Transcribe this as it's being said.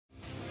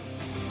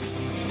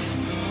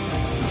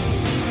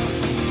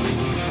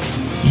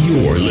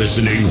You're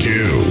listening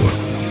to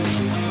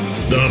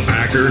the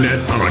Packernet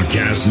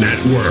Podcast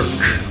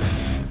Network.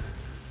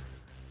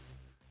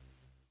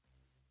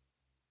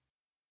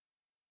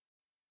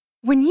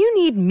 When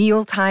you need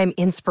mealtime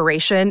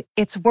inspiration,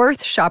 it's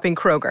worth shopping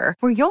Kroger,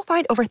 where you'll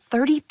find over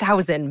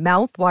 30,000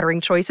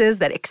 mouth-watering choices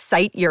that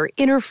excite your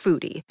inner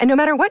foodie. And no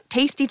matter what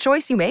tasty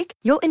choice you make,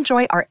 you'll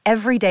enjoy our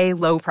everyday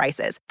low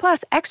prices,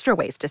 plus extra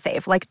ways to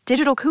save, like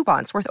digital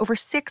coupons worth over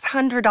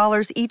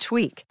 $600 each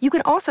week. You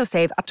can also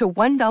save up to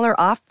 $1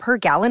 off per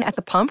gallon at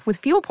the pump with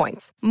fuel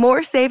points.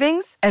 More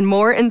savings and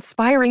more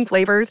inspiring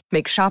flavors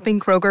make shopping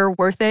Kroger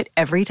worth it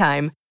every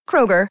time.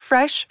 Kroger,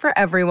 fresh for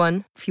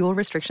everyone. Fuel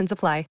restrictions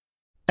apply.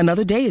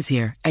 Another day is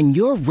here, and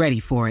you're ready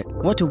for it.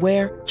 What to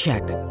wear?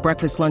 Check.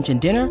 Breakfast, lunch, and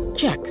dinner?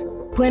 Check.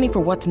 Planning for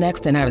what's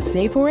next and how to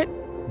save for it?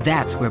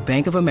 That's where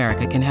Bank of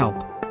America can help.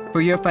 For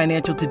your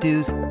financial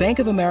to-dos, Bank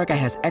of America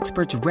has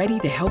experts ready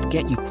to help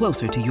get you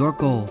closer to your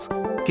goals.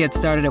 Get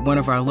started at one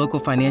of our local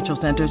financial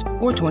centers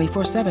or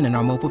 24/7 in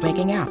our mobile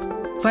banking app.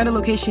 Find a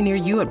location near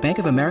you at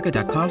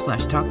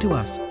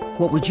bankofamerica.com/talktous.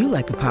 What would you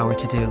like the power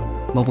to do?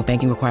 Mobile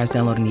banking requires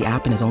downloading the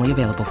app and is only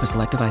available for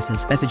select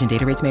devices. Message and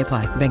data rates may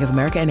apply. Bank of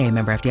America N.A.,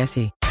 member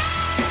FDIC.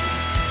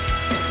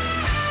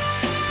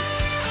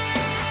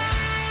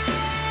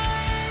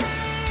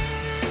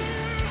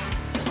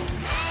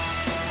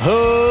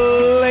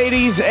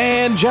 Ladies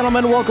and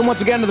gentlemen, welcome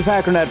once again to the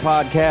Packernet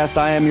Podcast.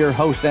 I am your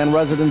host and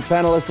resident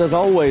panelist, as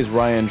always,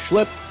 Ryan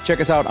Schlip. Check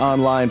us out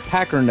online,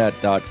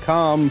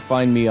 packernet.com.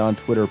 Find me on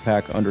Twitter,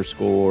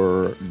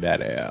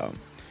 pack_daddy.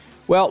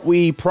 Well,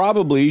 we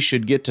probably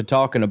should get to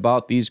talking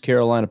about these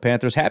Carolina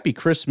Panthers. Happy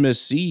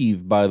Christmas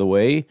Eve, by the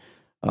way.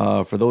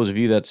 For those of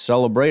you that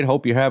celebrate,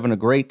 hope you're having a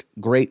great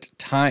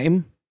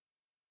time.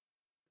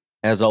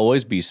 As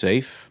always, be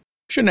safe.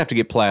 Shouldn't have to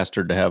get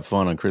plastered to have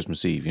fun on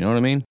Christmas Eve, you know what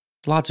I mean?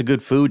 Lots of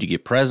good food, you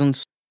get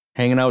presents,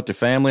 hanging out with your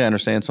family. I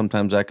understand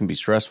sometimes that can be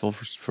stressful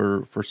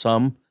for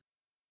some,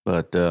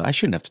 but I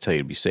shouldn't have to tell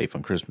you to be safe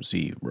on Christmas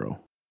Eve, bro.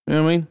 You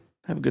know what I mean?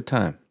 Have a good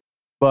time.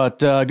 But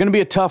going to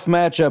be a tough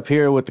matchup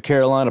here with the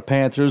Carolina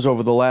Panthers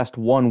over the last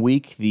 1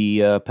 week.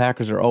 The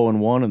Packers are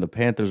 0-1 and the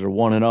Panthers are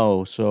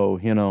 1-0, so,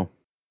 you know,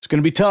 it's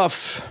going to be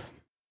tough.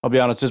 I'll be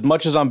honest, as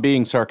much as I'm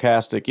being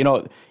sarcastic, you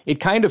know,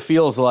 it kind of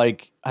feels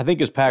like, I think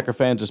as Packer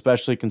fans,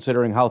 especially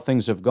considering how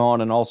things have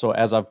gone, and also,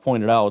 as I've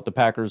pointed out, the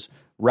Packers'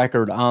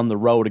 record on the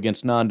road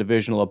against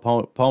non-divisional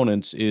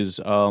opponents is,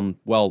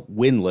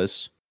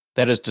 winless.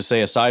 That is to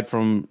say, aside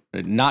from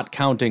not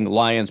counting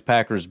Lions,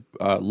 Vikings,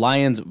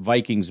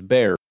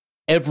 Bears,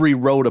 every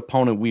road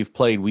opponent we've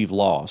played, we've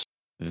lost.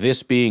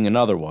 This being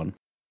another one.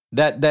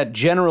 That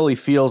generally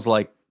feels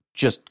like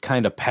just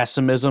kind of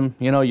pessimism.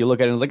 You know, you look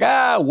at it like,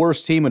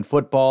 worst team in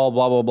football,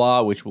 blah, blah,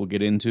 blah, which we'll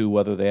get into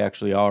whether they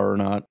actually are or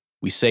not.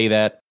 We say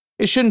that.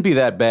 It shouldn't be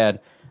that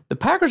bad. The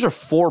Packers are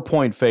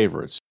 4-point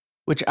favorites,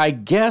 which I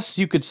guess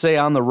you could say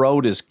on the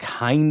road is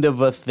kind of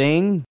a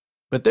thing,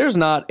 but there's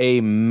not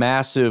a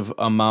massive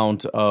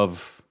amount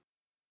of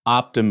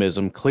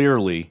optimism,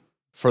 clearly,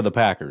 for the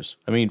Packers.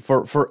 I mean,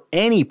 for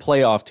any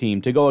playoff team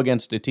to go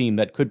against a team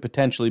that could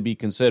potentially be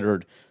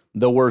considered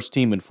the worst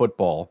team in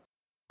football,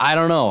 I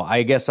don't know.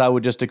 I guess I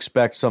would just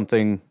expect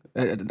something.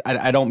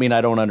 I don't mean I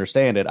don't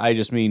understand it. I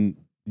just mean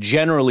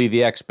generally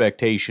the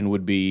expectation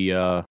would be,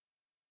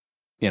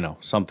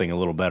 something a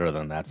little better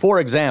than that.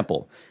 For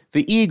example,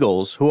 the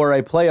Eagles, who are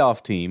a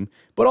playoff team,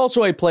 but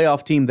also a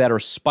playoff team that are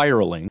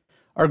spiraling,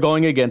 are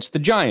going against the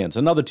Giants,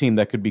 another team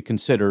that could be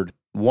considered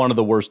one of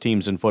the worst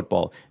teams in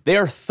football. They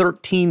are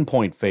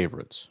 13-point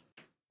favorites,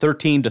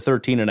 13 to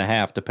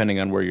 13.5, depending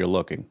on where you're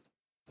looking.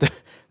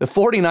 The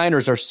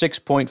 49ers are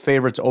 6-point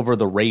favorites over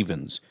the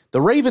Ravens.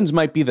 The Ravens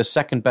might be the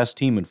second best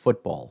team in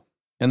football,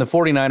 and the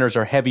 49ers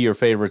are heavier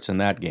favorites in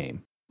that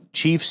game.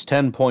 Chiefs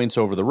 10 points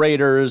over the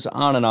Raiders,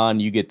 on,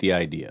 you get the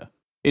idea.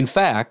 In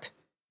fact,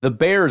 the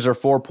Bears are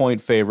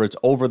 4-point favorites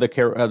over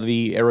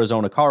the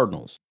Arizona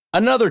Cardinals.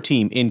 Another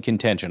team in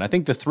contention. I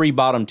think the three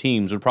bottom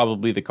teams would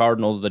probably be the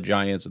Cardinals, the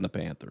Giants, and the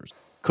Panthers.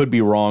 Could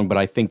be wrong, but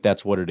I think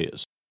that's what it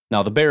is.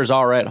 Now, the Bears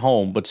are at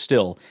home, but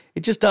still, it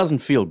just doesn't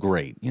feel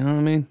great. You know what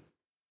I mean?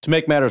 To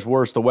make matters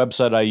worse, the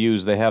website I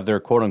use, they have their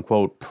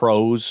quote-unquote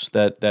pros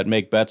that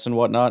make bets and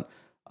whatnot.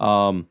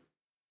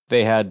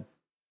 They had,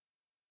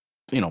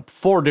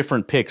 4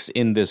 different picks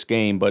in this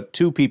game, but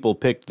 2 people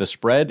picked the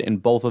spread,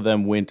 and both of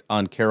them went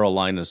on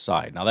Carolina's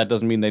side. Now, that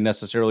doesn't mean they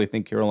necessarily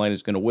think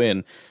Carolina's going to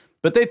win,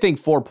 but they think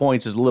 4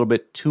 points is a little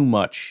bit too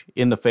much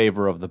in the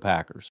favor of the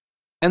Packers.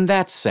 And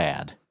that's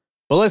sad.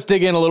 But let's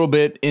dig in a little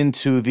bit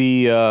into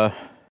the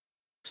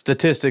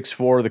statistics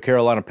for the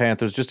Carolina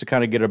Panthers, just to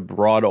kind of get a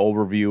broad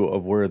overview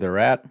of where they're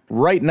at.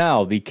 Right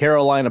now, the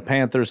Carolina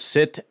Panthers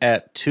sit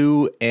at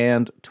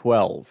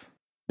 2-12.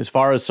 As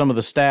far as some of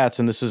the stats,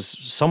 and this is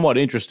somewhat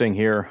interesting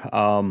here,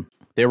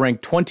 they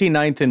rank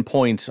 29th in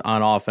points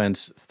on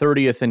offense,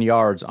 30th in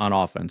yards on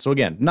offense. So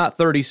again, not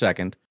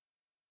 32nd,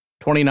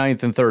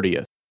 29th and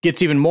 30th.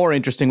 Gets even more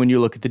interesting when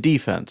you look at the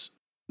defense.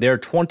 They're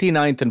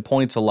 29th in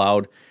points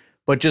allowed,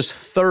 but just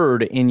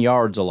 3rd in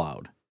yards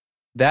allowed.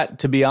 That,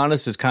 to be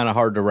honest, is kind of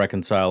hard to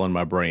reconcile in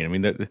my brain. I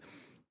mean,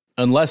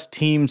 unless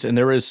teams, and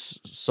there is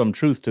some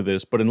truth to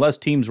this, but unless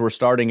teams were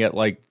starting at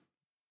like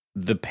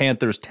the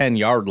Panthers'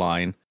 10-yard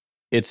line,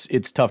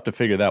 it's tough to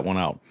figure that one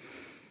out.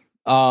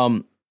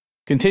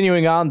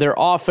 Continuing on, their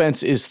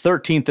offense is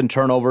 13th in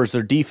turnovers.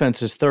 Their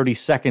defense is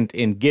 32nd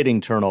in getting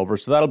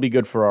turnovers, so that'll be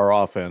good for our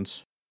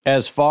offense.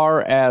 As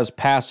far as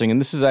passing, and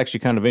this is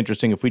actually kind of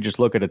interesting if we just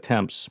look at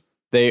attempts,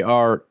 they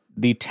are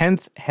the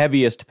 10th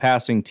heaviest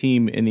passing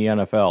team in the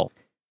NFL.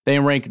 They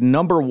rank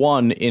number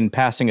 1 in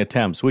passing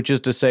attempts, which is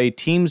to say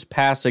teams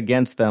pass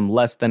against them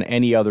less than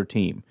any other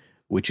team,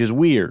 which is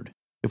weird.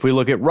 If we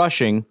look at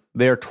rushing,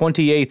 they are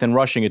 28th in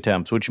rushing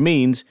attempts, which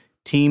means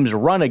teams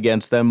run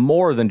against them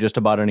more than just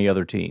about any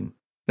other team.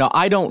 Now,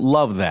 I don't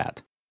love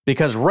that,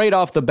 because right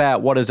off the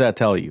bat, what does that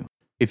tell you?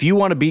 If you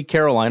want to beat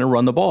Carolina,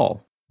 run the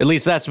ball. At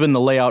least that's been the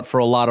layout for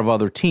a lot of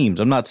other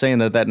teams. I'm not saying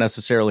that that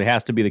necessarily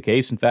has to be the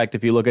case. In fact,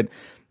 if you look at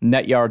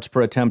net yards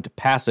per attempt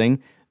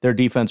passing, their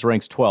defense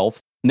ranks 12th.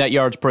 Net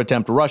yards per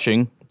attempt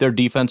rushing, their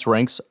defense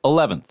ranks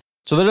 11th.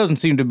 So there doesn't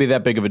seem to be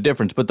that big of a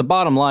difference, but the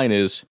bottom line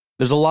is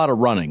there's a lot of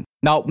running.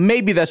 Now,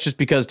 maybe that's just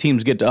because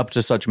teams get up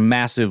to such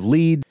massive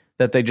lead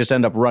that they just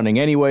end up running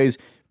anyways,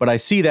 but I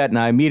see that and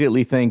I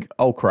immediately think,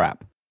 oh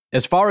crap.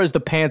 As far as the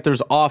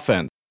Panthers'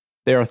 offense,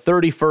 they are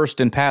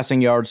 31st in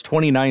passing yards,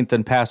 29th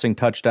in passing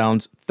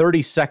touchdowns,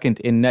 32nd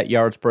in net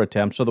yards per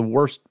attempt, so the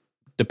worst,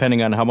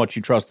 depending on how much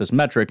you trust this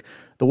metric,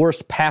 the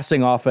worst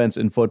passing offense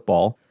in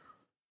football.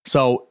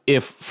 So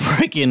if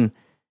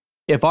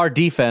our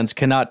defense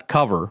cannot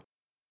cover,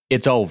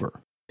 it's over.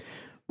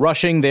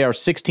 Rushing, they are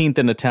 16th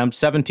in attempts,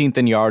 17th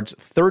in yards,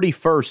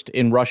 31st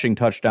in rushing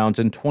touchdowns,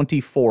 and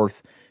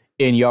 24th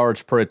in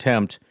yards per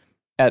attempt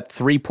at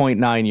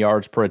 3.9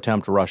 yards per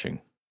attempt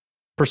rushing.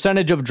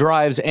 Percentage of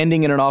drives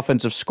ending in an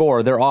offensive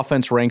score, their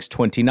offense ranks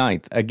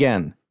 29th.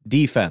 Again,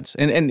 defense.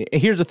 And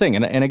here's the thing,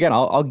 and again,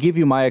 I'll give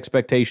you my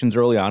expectations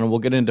early on, and we'll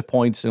get into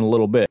points in a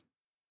little bit.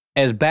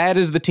 As bad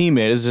as the team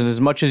is, and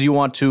as much as you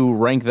want to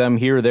rank them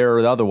here, there,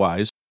 or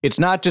otherwise, it's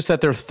not just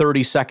that they're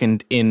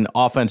 32nd in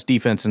offense,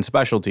 defense, and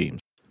special teams.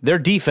 Their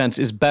defense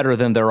is better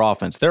than their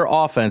offense. Their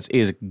offense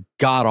is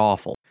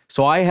god-awful.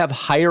 So I have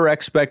higher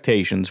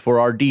expectations for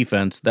our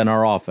defense than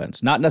our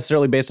offense. Not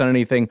necessarily based on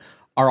anything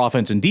our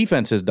offense and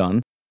defense has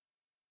done,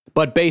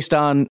 but based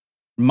on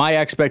my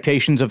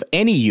expectations of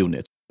any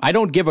unit. I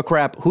don't give a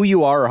crap who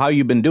you are or how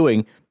you've been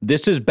doing.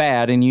 This is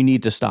bad, and you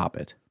need to stop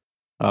it.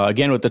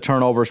 Again, with the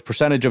turnovers,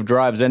 percentage of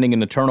drives ending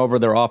in a turnover,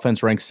 their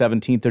offense ranks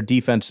 17th, their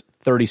defense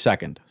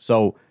 32nd.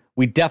 So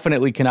we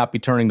definitely cannot be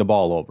turning the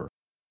ball over.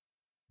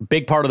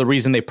 Big part of the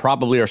reason they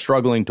probably are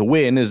struggling to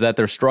win is that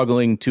they're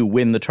struggling to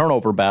win the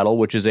turnover battle,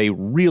 which is a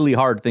really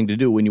hard thing to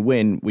do when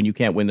you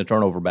can't win the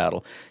turnover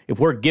battle. If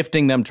we're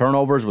gifting them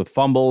turnovers with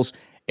fumbles,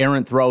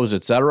 errant throws,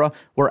 etc.,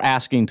 we're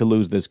asking to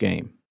lose this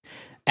game.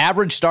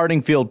 Average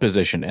starting field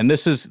position, and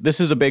this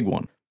is a big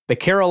one. The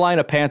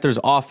Carolina Panthers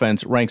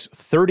offense ranks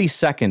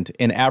 32nd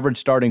in average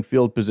starting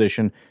field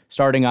position,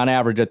 starting on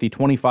average at the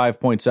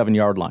 25.7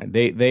 yard line.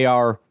 They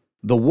are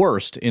the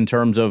worst in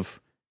terms of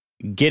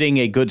getting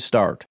a good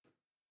start.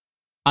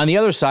 On the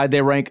other side,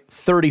 they rank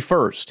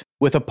 31st,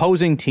 with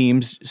opposing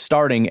teams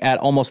starting at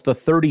almost the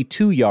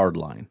 32-yard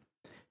line.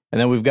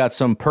 And then we've got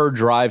some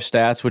per-drive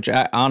stats, which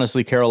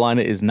honestly,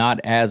 Carolina is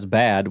not as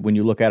bad when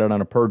you look at it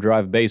on a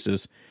per-drive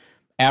basis.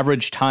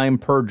 Average time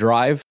per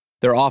drive,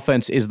 their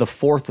offense is the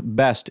 4th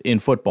best in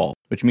football,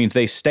 which means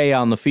they stay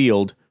on the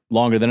field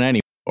longer than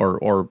anyone,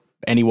 or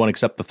anyone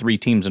except the 3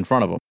 teams in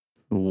front of them.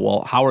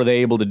 Well, how are they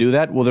able to do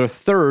that? Well, they're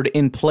 3rd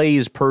in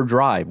plays per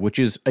drive, which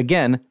is,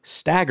 again,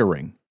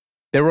 staggering.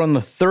 They run the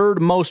 3rd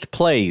most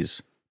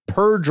plays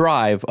per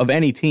drive of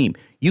any team.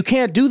 You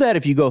can't do that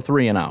if you go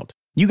 3 and out.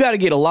 You got to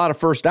get a lot of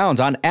first downs.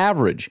 On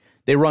average,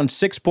 they run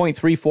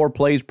 6.34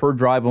 plays per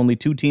drive. Only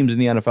 2 teams in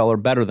the NFL are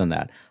better than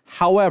that.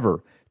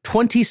 However,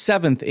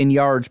 27th in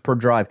yards per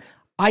drive.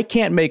 I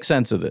can't make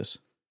sense of this.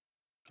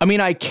 I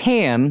mean, I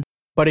can,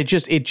 but it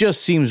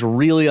just seems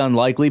really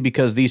unlikely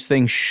because these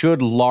things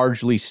should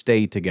largely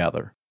stay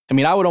together. I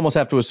mean, I would almost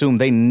have to assume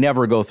they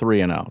never go 3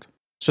 and out.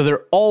 So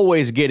they're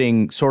always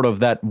getting sort of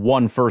that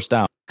 1 first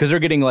down because they're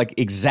getting like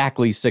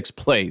exactly 6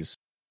 plays.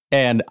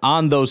 And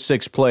on those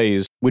 6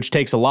 plays, which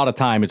takes a lot of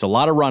time, it's a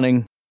lot of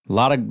running, a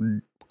lot of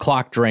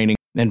clock draining,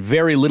 and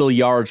very little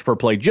yards per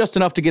play, just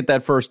enough to get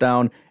that first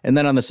down. And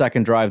then on the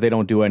second drive, they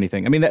don't do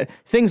anything. I mean,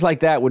 things like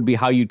that would be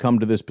how you'd come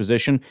to this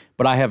position.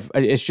 But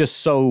it's just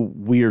so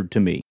weird to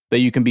me that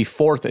you can be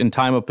 4th in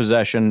time of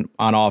possession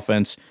on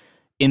offense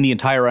in the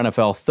entire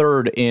NFL,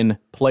 3rd in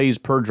plays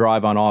per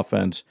drive on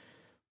offense,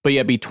 but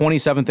yet be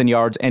 27th in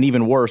yards, and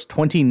even worse,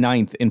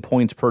 29th in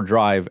points per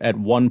drive at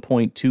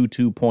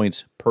 1.22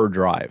 points per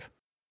drive.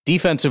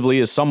 Defensively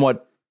is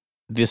somewhat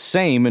the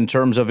same in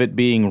terms of it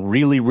being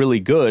really, really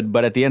good,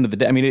 but at the end of the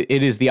day, I mean,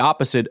 it is the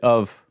opposite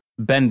of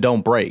bend,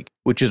 don't break,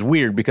 which is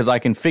weird because I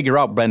can figure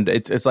out bend.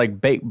 It's like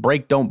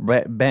break, don't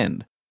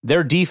bend.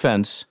 Their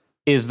defense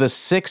is the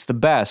 6th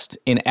best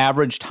in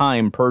average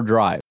time per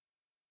drive.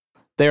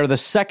 They are the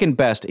 2nd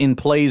best in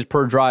plays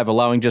per drive,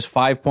 allowing just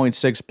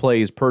 5.6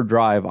 plays per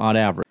drive on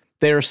average.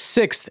 They are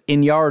 6th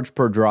in yards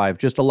per drive,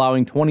 just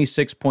allowing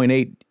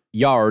 26.8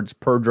 yards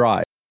per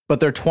drive, but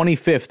they're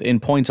 25th in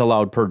points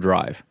allowed per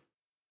drive.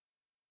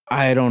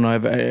 I don't know.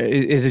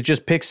 Is it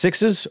just pick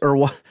sixes or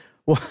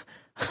what?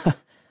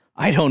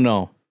 I don't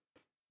know.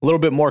 A little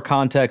bit more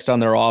context on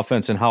their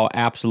offense and how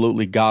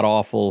absolutely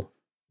god-awful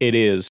it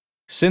is.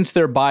 Since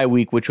their bye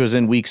week, which was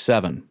in week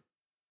 7,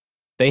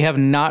 they have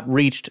not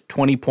reached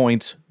 20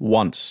 points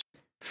once.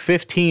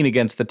 15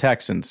 against the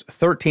Texans,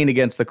 13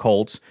 against the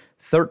Colts,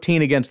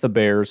 13 against the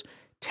Bears,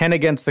 10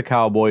 against the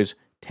Cowboys,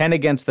 10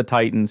 against the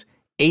Titans,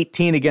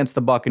 18 against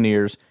the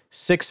Buccaneers,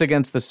 6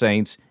 against the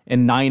Saints,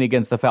 and 9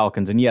 against the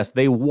Falcons. And yes,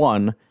 they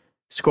won,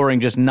 scoring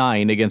just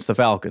 9 against the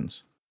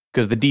Falcons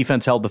because the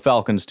defense held the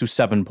Falcons to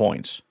 7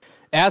 points.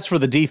 As for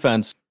the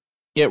defense,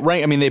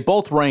 they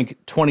both rank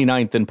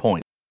 29th in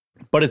points,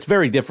 but it's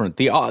very different.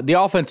 The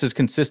offense is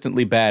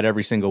consistently bad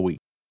every single week.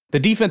 The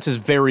defense is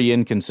very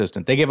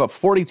inconsistent. They gave up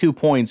 42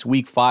 points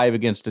week 5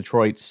 against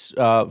Detroit,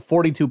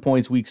 42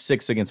 points week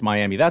 6 against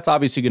Miami. That's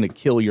obviously going to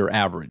kill your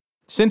average.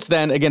 Since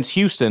then, against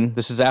Houston,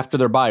 this is after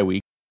their bye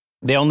week,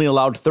 they only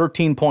allowed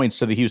 13 points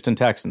to the Houston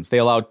Texans. They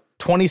allowed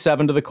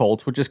 27 to the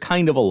Colts, which is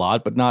kind of a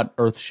lot, but not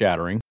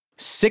earth-shattering.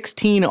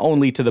 16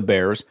 only to the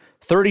Bears,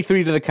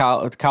 33 to the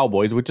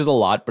Cowboys, which is a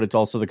lot, but it's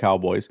also the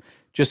Cowboys.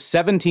 Just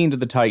 17 to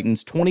the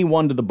Titans,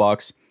 21 to the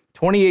Bucs,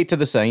 28 to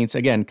the Saints,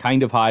 again,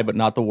 kind of high, but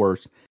not the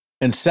worst,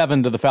 and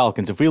 7 to the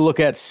Falcons. If we look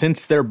at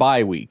since their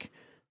bye week,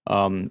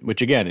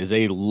 which again is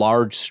a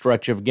large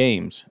stretch of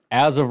games,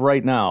 as of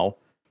right now,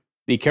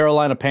 the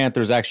Carolina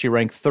Panthers actually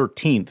rank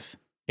 13th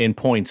in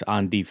points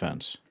on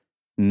defense,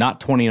 not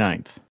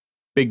 29th.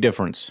 Big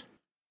difference.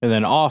 And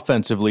then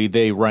offensively,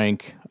 they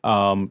rank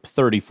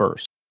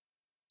 31st.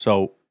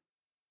 So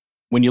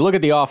when you look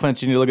at the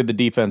offense and you look at the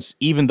defense,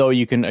 even though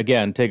you can,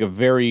 again, take a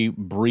very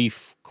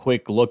brief,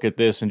 quick look at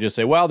this and just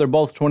say, well, they're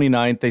both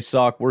 29th, they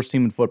suck, worst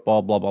team in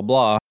football, blah, blah,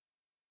 blah.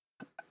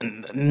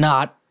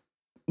 Not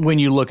when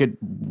you look at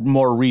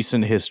more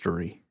recent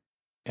history.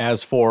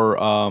 As for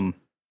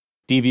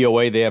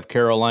DVOA, they have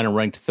Carolina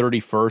ranked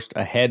 31st,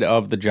 ahead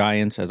of the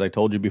Giants. As I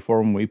told you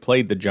before when we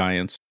played the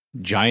Giants,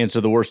 Giants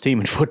are the worst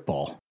team in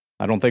football.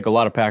 I don't think a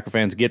lot of Packer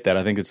fans get that.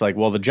 I think it's like,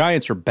 well, the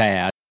Giants are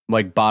bad,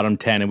 like bottom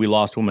 10, and we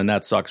lost to them, and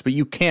that sucks. But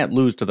you can't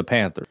lose to the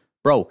Panthers.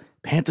 Bro,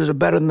 Panthers are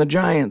better than the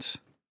Giants.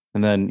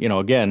 And then,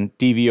 again,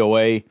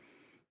 DVOA,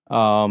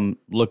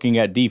 looking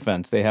at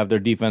defense, they have their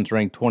defense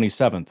ranked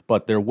 27th,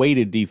 but their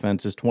weighted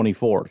defense is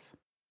 24th.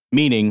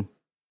 Meaning,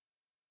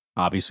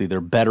 obviously,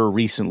 they're better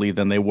recently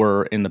than they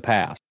were in the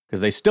past, because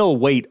they still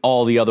weight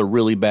all the other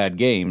really bad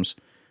games,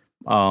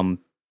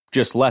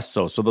 just less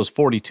so. So those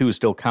 42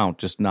 still count,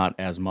 just not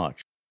as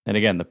much. And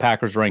again, the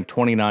Packers ranked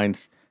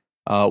 29th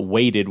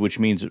weighted, which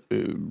means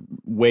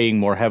weighing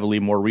more heavily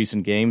more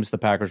recent games. The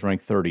Packers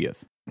ranked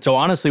 30th. So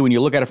honestly, when you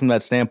look at it from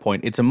that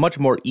standpoint, it's a much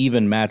more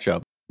even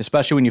matchup,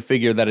 especially when you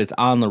figure that it's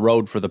on the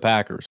road for the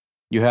Packers.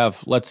 You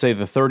have, let's say,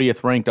 the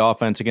 30th ranked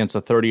offense against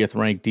the 30th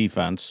ranked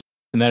defense,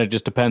 and then it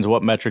just depends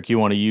what metric you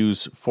want to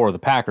use for the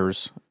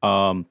Packers.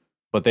 But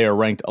they are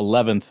ranked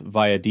 11th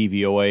via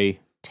DVOA,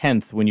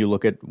 10th when you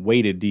look at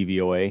weighted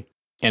DVOA.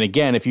 And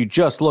again, if you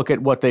just look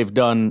at what they've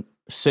done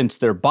since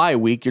their bye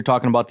week, you're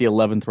talking about the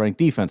 11th ranked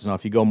defense. Now,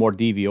 if you go more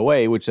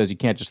DVOA, which says you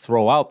can't just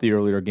throw out the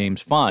earlier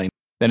games, fine.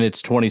 Then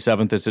it's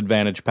 27th, it's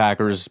advantage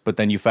Packers, but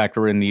then you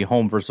factor in the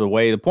home versus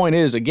away. The point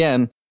is,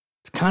 again,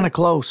 it's kind of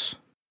close.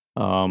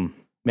 Man,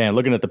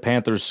 looking at the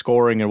Panthers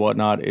scoring and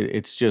whatnot,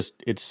 it's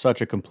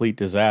such a complete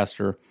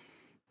disaster.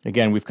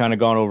 Again, we've kind of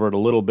gone over it a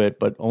little bit,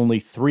 but only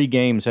 3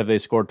 games have they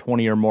scored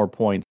 20 or more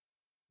points.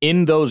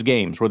 In those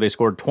games where they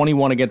scored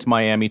 21 against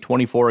Miami,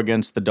 24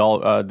 against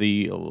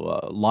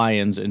the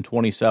Lions, and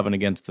 27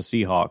 against the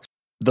Seahawks,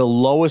 the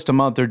lowest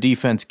amount their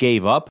defense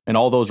gave up, and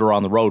all those were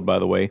on the road, by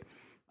the way,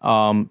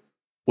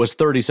 was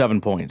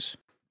 37 points.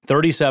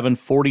 37,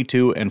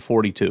 42, and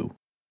 42.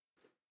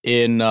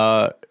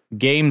 In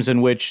games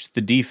in which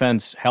the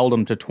defense held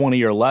them to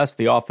 20 or less,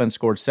 the offense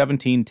scored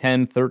 17,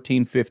 10,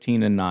 13,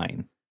 15, and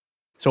 9.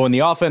 So when the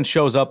offense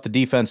shows up, the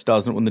defense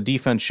doesn't. When the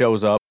defense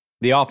shows up,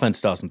 the offense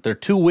doesn't. Their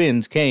 2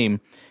 wins came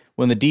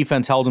when the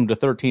defense held them to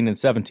 13 and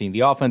 17. The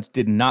offense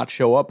did not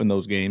show up in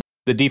those games.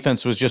 The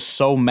defense was just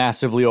so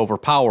massively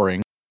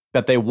overpowering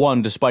that they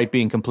won despite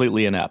being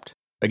completely inept.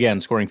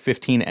 Again, scoring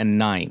 15 and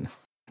 9.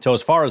 So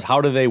as far as how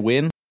do they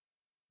win,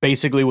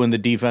 basically when the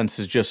defense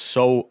is just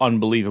so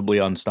unbelievably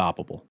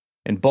unstoppable.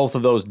 And both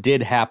of those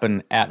did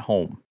happen at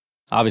home.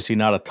 Obviously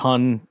not a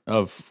ton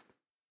of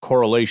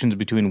correlations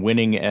between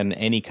winning and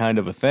any kind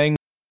of a thing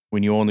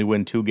when you only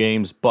win 2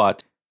 games,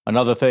 but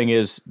another thing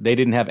is they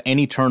didn't have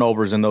any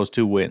turnovers in those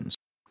 2 wins.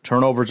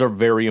 Turnovers are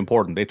very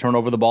important. They turn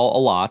over the ball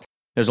a lot.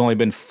 There's only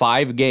been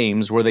 5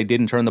 games where they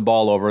didn't turn the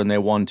ball over, and they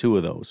won 2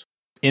 of those.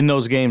 In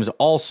those games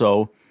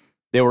also,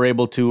 they were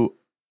able to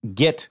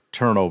get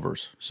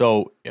turnovers.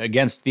 So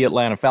against the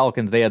Atlanta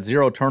Falcons, they had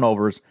 0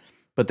 turnovers,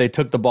 but they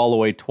took the ball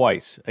away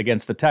twice.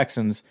 Against the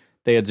Texans,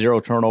 they had 0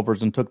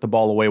 turnovers and took the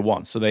ball away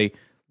once. So they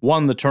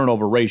won the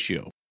turnover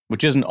ratio,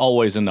 which isn't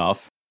always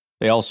enough.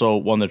 They also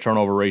won the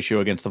turnover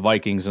ratio against the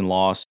Vikings and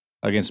lost,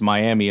 against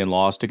Miami and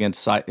lost,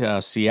 against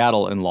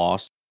Seattle and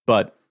lost.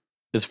 But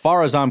as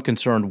far as I'm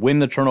concerned, win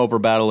the turnover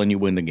battle and you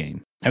win the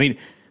game. I mean,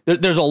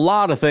 there's a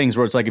lot of things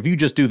where it's like, if you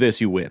just do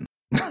this, you win.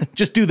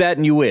 Just do that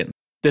and you win.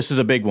 This is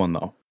a big one,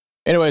 though.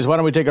 Anyways, why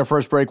don't we take our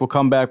first break? We'll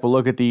come back. We'll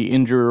look at the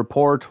injury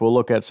report. We'll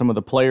look at some of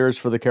the players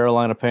for the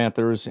Carolina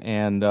Panthers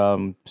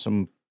and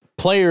some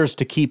players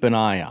to keep an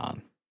eye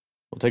on.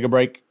 We'll take a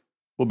break.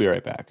 We'll be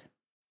right back.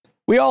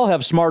 We all have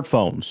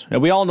smartphones,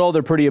 and we all know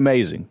they're pretty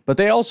amazing, but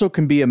they also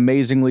can be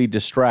amazingly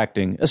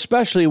distracting,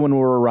 especially when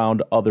we're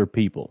around other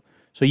people.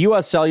 So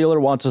US Cellular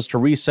wants us to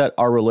reset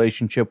our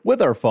relationship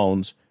with our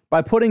phones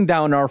by putting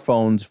down our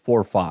phones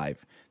for $5.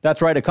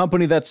 That's right, a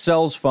company that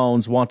sells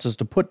phones wants us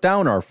to put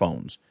down our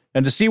phones.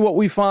 And to see what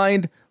we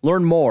find,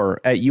 learn more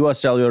at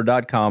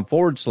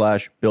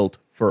uscellular.com/built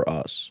for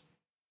us.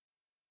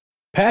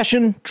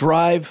 Passion,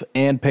 drive,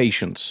 and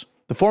patience.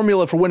 The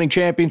formula for winning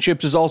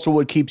championships is also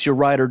what keeps your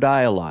ride or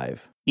die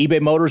alive.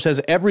 eBay Motors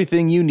has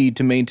everything you need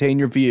to maintain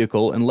your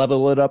vehicle and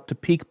level it up to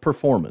peak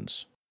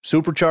performance.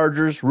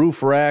 Superchargers,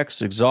 roof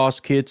racks,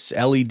 exhaust kits,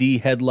 LED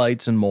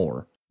headlights, and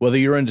more. Whether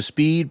you're into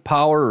speed,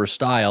 power, or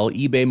style,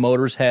 eBay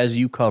Motors has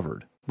you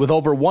covered. With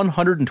over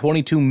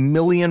 122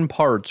 million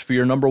parts for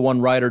your number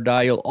one ride or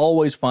die, you'll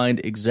always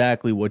find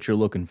exactly what you're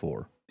looking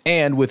for.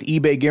 And with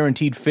eBay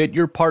Guaranteed Fit,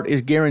 your part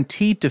is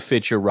guaranteed to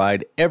fit your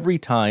ride every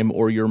time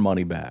or your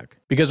money back.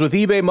 Because with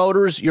eBay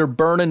Motors, you're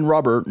burning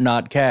rubber,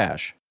 not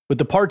cash. With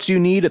the parts you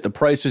need at the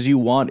prices you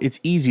want, it's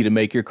easy to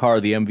make your car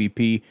the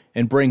MVP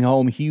and bring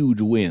home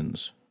huge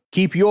wins.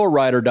 Keep your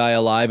ride or die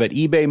alive at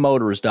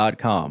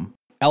ebaymotors.com.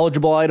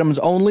 Eligible items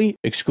only,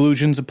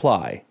 exclusions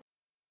apply.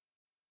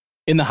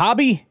 In the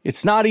hobby,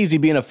 it's not easy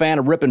being a fan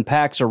of ripping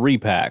packs or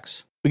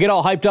repacks. We get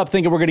all hyped up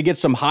thinking we're going to get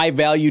some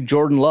high-value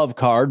Jordan Love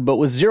card, but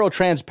with zero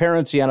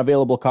transparency on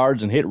available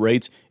cards and hit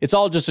rates, it's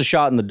all just a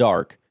shot in the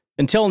dark.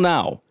 Until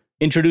now,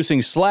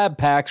 introducing slab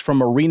packs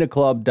from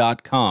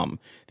arenaclub.com,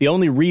 the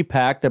only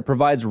repack that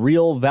provides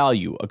real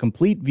value, a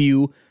complete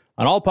view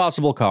on all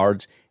possible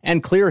cards,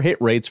 and clear hit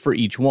rates for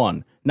each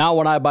one. Now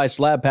when I buy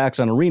slab packs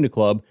on Arena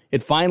Club,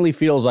 it finally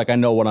feels like I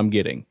know what I'm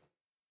getting.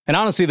 And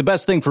honestly, the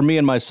best thing for me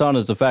and my son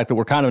is the fact that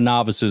we're kind of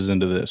novices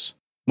into this.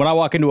 When I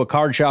walk into a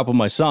card shop with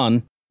my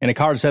son, and a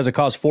card says it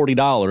costs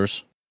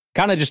 $40,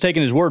 kind of just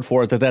taking his word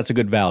for it that that's a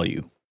good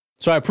value.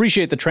 So I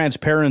appreciate the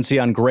transparency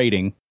on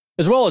grading,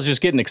 as well as just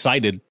getting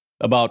excited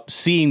about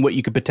seeing what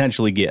you could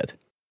potentially get.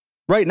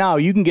 Right now,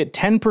 you can get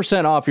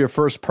 10% off your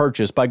first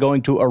purchase by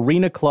going to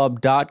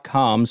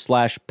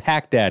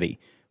arenaclub.com/packdaddy.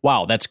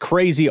 Wow, that's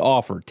crazy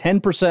offer.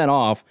 10%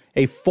 off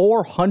a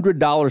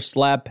 $400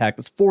 slab pack.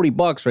 That's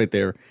 $40 right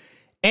there.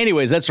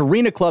 Anyways, that's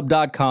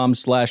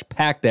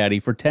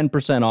arenaclub.com/packdaddy for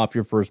 10% off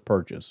your first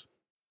purchase.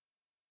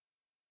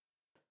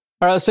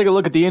 All right, let's take a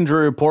look at the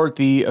injury report.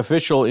 The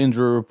official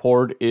injury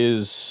report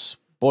is,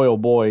 boy, oh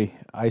boy,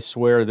 I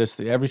swear this,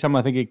 every time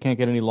I think it can't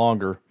get any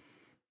longer,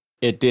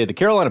 it did. The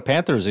Carolina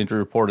Panthers injury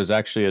report is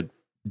actually a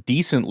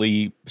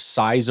decently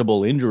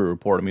sizable injury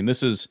report. I mean,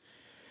 this is,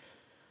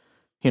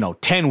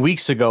 10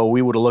 weeks ago,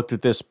 we would have looked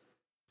at this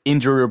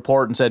injury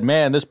report and said,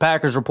 man, this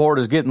Packers report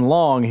is getting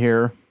long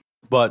here.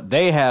 But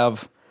they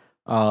have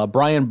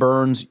Brian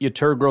Burns,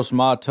 Yetur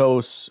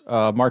Gross-Matos,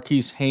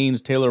 Marquise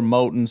Haynes, Taylor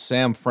Moton,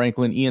 Sam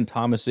Franklin, Ian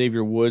Thomas,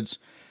 Xavier Woods,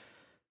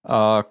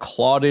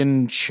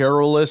 Claudin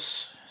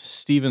Cherolis,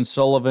 Stephen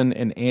Sullivan,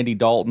 and Andy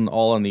Dalton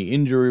all on the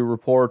injury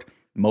report.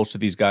 Most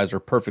of these guys are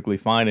perfectly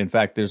fine. In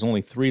fact, there's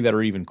only 3 that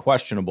are even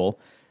questionable.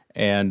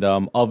 And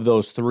of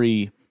those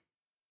 3,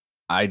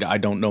 I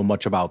don't know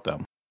much about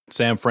them.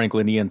 Sam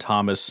Franklin, Ian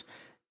Thomas,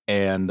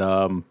 and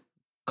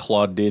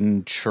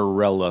Claudin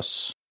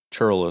Cherolis,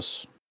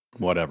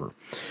 whatever.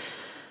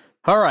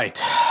 All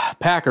right,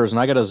 Packers, and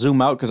I got to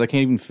zoom out because I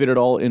can't even fit it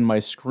all in my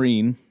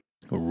screen.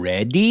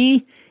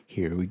 Ready?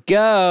 Here we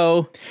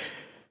go.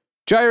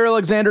 Jair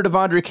Alexander,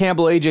 Devondre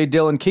Campbell, A.J.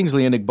 Dillon,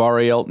 Kingsley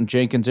Enagbare, Elton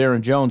Jenkins,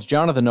 Aaron Jones,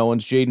 Jonathan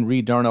Owens, Jaden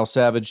Reed, Darnell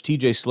Savage,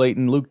 T.J.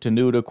 Slayton, Luke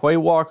Tenuta, Quay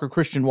Walker,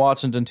 Christian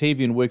Watson,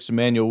 Dontavian Wicks,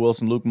 Emmanuel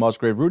Wilson, Luke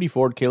Musgrave, Rudy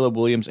Ford, Caleb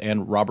Williams,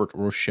 and Robert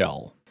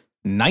Rochelle.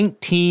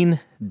 19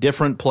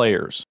 different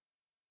players.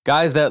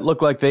 Guys that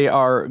look like they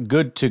are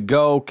good to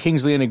go.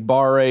 Kingsley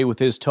Enagbare with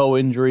his toe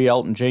injury,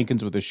 Elton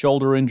Jenkins with his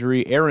shoulder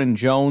injury, Aaron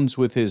Jones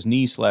with his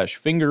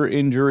knee/finger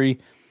injury,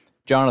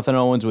 Jonathan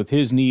Owens with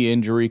his knee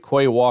injury,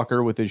 Quay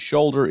Walker with his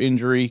shoulder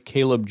injury,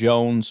 Caleb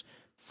Jones,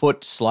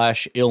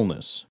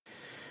 foot/illness.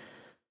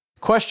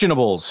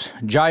 Questionables,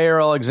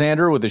 Jair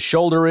Alexander with his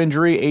shoulder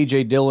injury,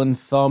 A.J. Dillon,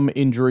 thumb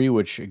injury,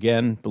 which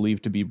again,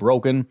 believed to be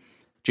broken,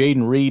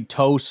 Jaden Reed,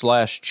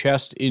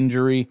 toe/chest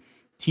injury,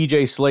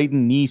 T.J.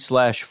 Slayton,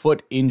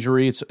 knee/foot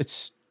injury.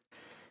 It's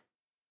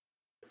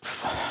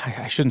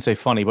I shouldn't say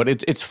funny, but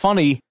it's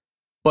funny,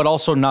 but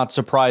also not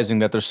surprising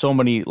that there's so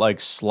many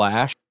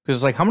slash.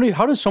 Because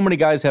how do so many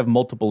guys have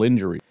multiple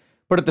injuries?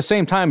 But at the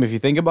same time, if you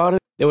think about it,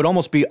 it would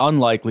almost be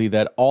unlikely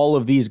that all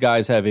of these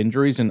guys have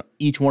injuries and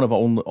each one of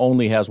them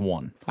only has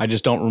one. I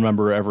just don't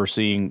remember ever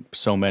seeing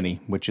so many,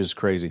 which is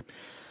crazy.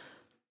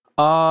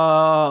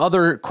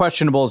 Other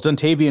questionables,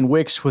 Dontavian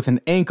Wicks with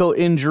an ankle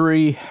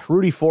injury,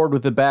 Rudy Ford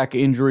with a back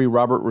injury,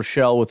 Robert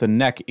Rochelle with a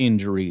neck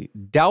injury.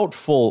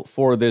 Doubtful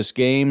for this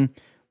game,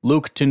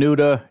 Luke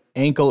Tenuta,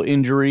 ankle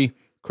injury.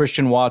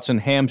 Christian Watson,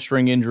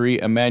 hamstring injury.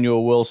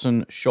 Emmanuel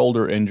Wilson,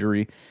 shoulder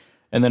injury.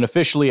 And then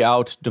officially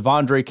out,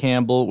 Devondre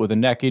Campbell with a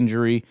neck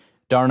injury.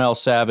 Darnell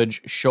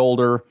Savage,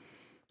 shoulder.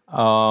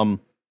 And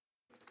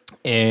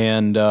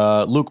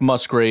Luke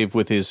Musgrave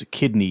with his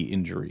kidney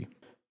injury.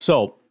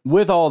 So,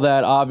 with all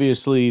that,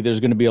 obviously, there's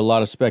going to be a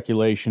lot of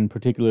speculation,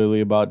 particularly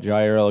about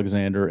Jair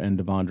Alexander and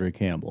Devondre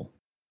Campbell.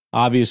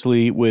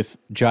 Obviously, with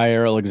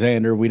Jair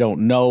Alexander, we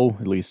don't know,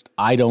 at least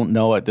I don't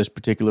know at this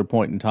particular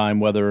point in time,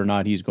 whether or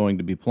not he's going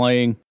to be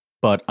playing.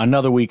 But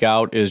another week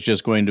out is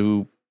just going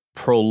to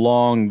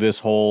prolong this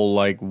whole,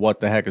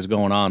 what the heck is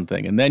going on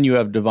thing. And then you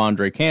have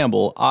Devondre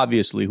Campbell,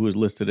 obviously, who is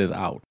listed as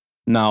out.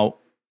 Now,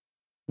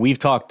 we've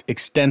talked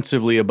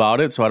extensively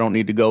about it, so I don't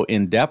need to go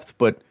in depth,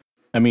 but,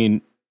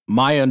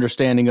 my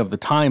understanding of the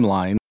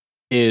timeline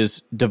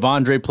is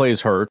Devondre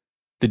plays hurt,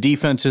 the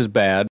defense is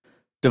bad,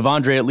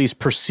 Devondre at least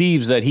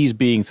perceives that he's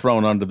being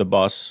thrown under the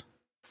bus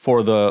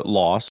for the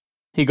loss.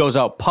 He goes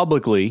out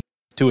publicly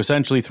to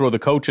essentially throw the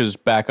coaches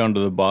back under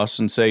the bus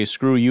and say,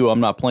 screw you, I'm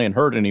not playing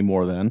hurt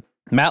anymore then.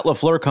 Matt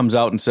LaFleur comes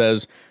out and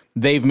says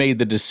they've made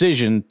the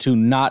decision to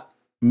not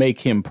make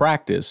him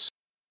practice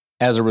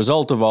as a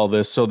result of all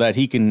this so that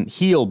he can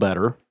heal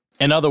better.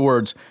 In other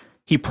words,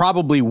 he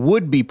probably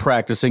would be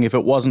practicing if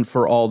it wasn't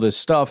for all this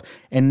stuff,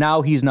 and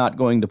now he's not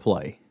going to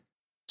play.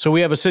 So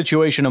we have a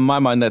situation in my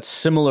mind that's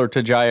similar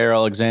to Jair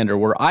Alexander,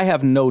 where I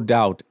have no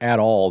doubt at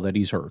all that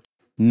he's hurt.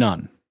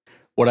 None.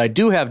 What I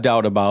do have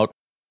doubt about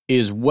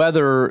is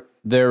whether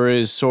there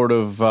is sort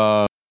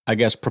of,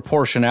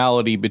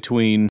 proportionality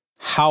between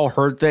how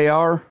hurt they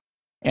are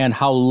and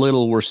how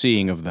little we're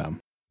seeing of them.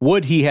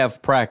 Would he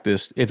have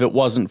practiced if it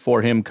wasn't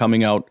for him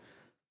coming out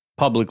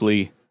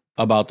publicly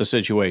about the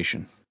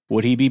situation?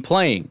 Would he be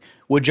playing?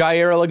 Would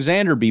Jair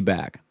Alexander be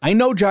back? I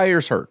know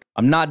Jair's hurt.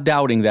 I'm not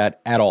doubting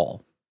that at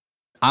all.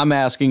 I'm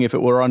asking if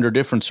it were under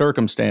different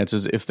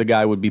circumstances if the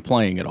guy would be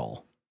playing at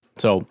all.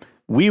 So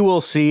we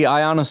will see.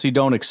 I honestly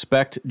don't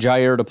expect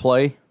Jair to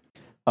play.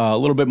 A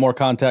little bit more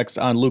context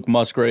on Luke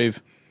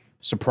Musgrave.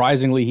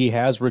 Surprisingly, he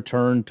has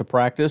returned to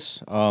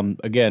practice.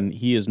 Again,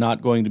 he is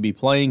not going to be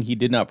playing. He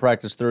did not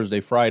practice Thursday,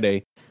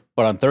 Friday,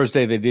 but on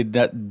Thursday they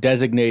did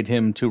designate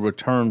him to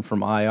return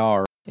from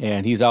IR,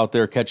 and he's out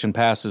there catching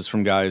passes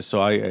from guys.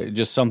 So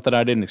just something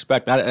I didn't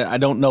expect. I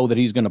don't know that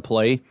he's going to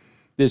play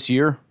this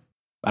year.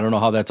 I don't know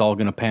how that's all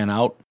going to pan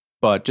out,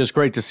 but just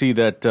great to see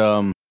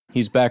that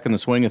he's back in the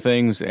swing of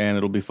things, and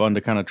it'll be fun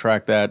to kind of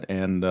track that.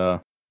 And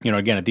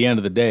again, at the end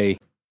of the day,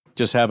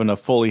 just having a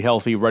fully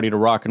healthy, ready to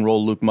rock and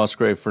roll Luke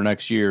Musgrave for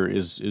next year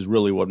is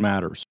really what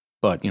matters.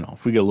 But,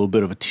 if we get a little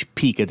bit of a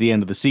peak at the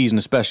end of the season,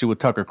 especially with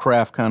Tucker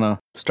Kraft kind of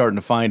starting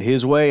to find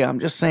his way, I'm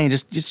just saying,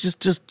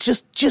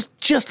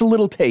 just a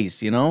little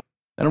taste, Let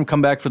him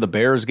come back for the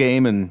Bears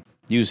game and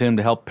use him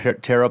to help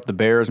tear up the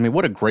Bears.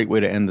 What a great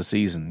way to end the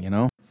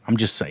season, I'm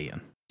just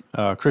saying.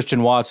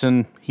 Christian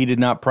Watson, he did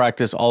not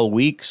practice all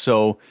week,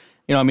 so,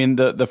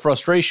 the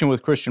frustration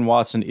with Christian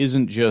Watson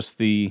isn't just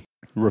the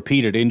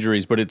repeated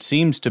injuries, but it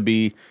seems to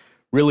be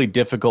really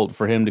difficult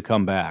for him to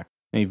come back.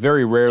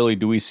 Very rarely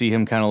do we see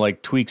him kind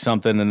of tweak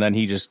something and then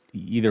he just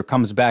either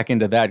comes back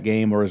into that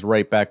game or is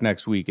right back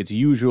next week. It's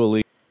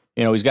usually,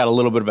 he's got a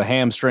little bit of a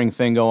hamstring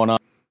thing going on.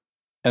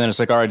 And then it's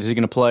all right, is he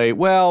going to play?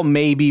 Well,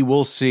 maybe,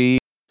 we'll see.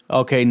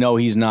 Okay, no,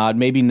 he's not.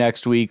 Maybe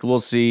next week, we'll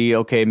see.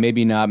 Okay,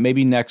 maybe not.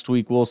 Maybe next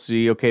week, we'll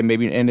see. Okay,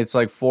 maybe. And it's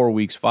 4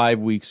 weeks, 5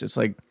 weeks. It's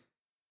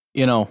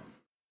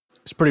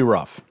it's pretty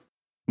rough.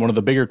 One of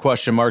the bigger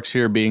question marks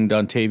here being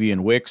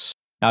Dontavian Wicks.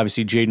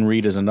 Obviously, Jaden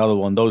Reed is another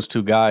one. Those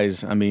two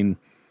guys,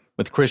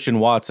 with Christian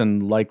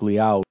Watson likely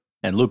out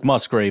and Luke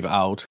Musgrave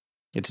out,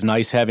 it's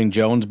nice having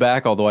Jones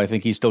back, although I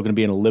think he's still going to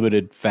be in a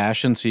limited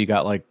fashion. So you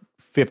got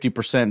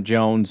 50%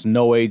 Jones,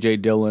 no A.J.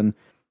 Dillon.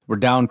 We're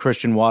down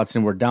Christian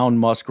Watson. We're down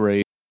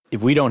Musgrave.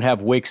 If we don't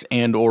have Wicks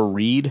and or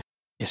Reed,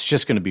 it's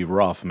just going to be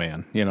rough,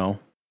 man.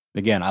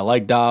 Again, I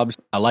like Dobbs.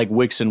 I like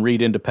Wicks and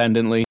Reed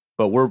independently,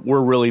 but we're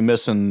really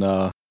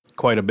missing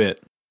quite a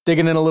bit.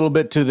 Digging in a little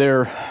bit to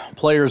their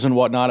players and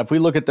whatnot, if we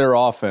look at their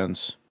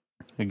offense,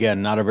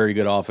 again, not a very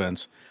good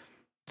offense,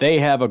 they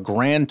have a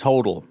grand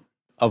total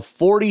of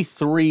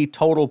 43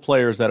 total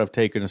players that have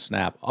taken a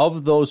snap.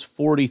 Of those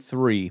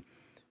 43,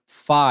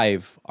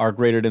 5 are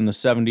graded in the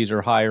 70s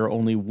or higher,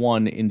 only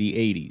 1 in the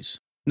 80s.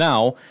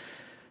 Now,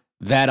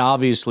 that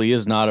obviously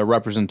is not a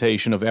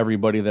representation of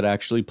everybody that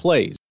actually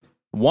plays.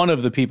 One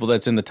of the people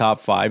that's in the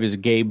top 5 is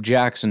Gabe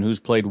Jackson, who's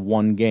played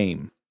 1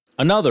 game.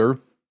 Another,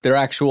 their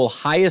actual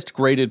highest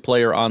graded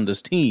player on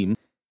this team,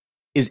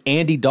 is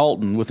Andy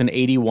Dalton with an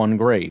 81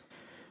 grade.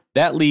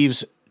 That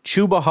leaves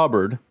Chuba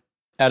Hubbard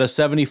at a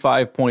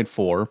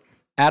 75.4,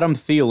 Adam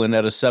Thielen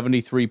at a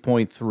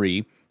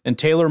 73.3, and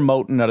Taylor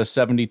Moton at a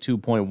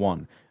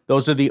 72.1.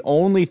 Those are the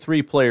only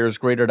 3 players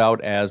graded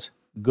out as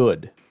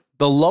good.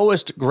 The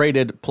lowest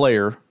graded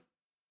player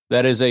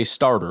that is a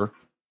starter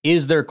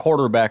is their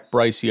quarterback,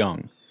 Bryce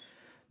Young.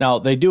 Now,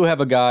 they do have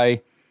a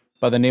guy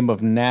by the name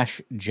of Nash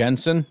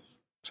Jensen.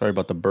 Sorry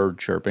about the bird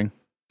chirping.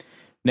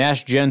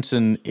 Nash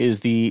Jensen is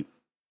the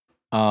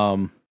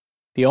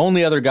The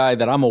only other guy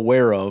that I'm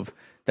aware of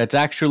that's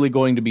actually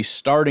going to be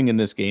starting in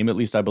this game, at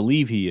least I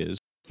believe he is,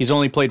 he's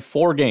only played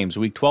 4 games,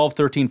 week 12,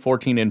 13,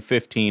 14, and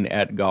 15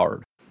 at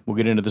guard. We'll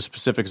get into the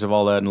specifics of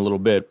all that in a little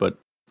bit, but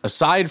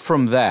aside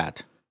from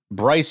that,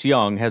 Bryce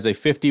Young has a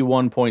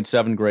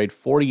 51.7 grade,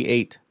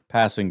 48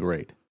 passing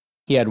grade.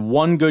 He had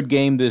one good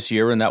game this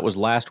year, and that was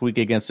last week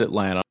against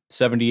Atlanta.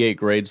 78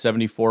 grade,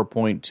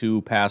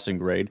 74.2 passing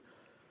grade.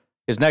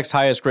 His next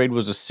highest grade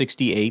was a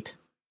 68.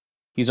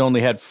 He's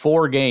only had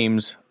 4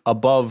 games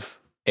above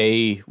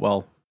a,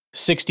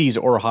 60s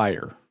or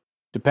higher.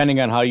 Depending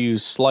on how you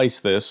slice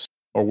this,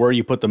 or where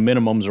you put the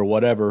minimums or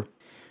whatever,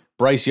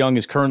 Bryce Young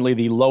is currently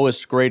the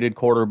lowest graded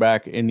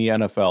quarterback in the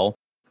NFL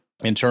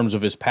in terms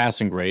of his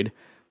passing grade.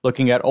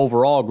 Looking at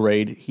overall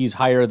grade, he's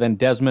higher than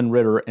Desmond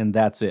Ridder, and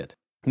that's it.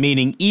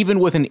 Meaning, even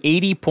with an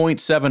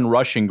 80.7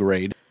 rushing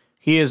grade,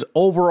 he is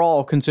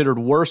overall considered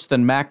worse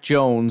than Mac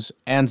Jones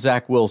and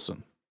Zach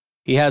Wilson.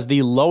 He has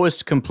the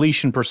lowest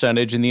completion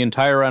percentage in the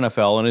entire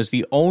NFL and is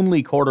the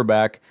only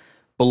quarterback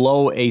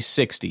below a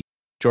 60.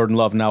 Jordan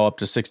Love now up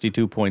to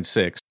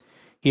 62.6.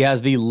 He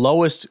has the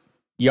lowest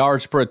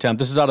yards per attempt.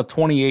 This is out of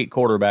 28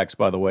 quarterbacks,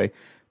 by the way.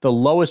 The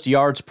lowest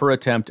yards per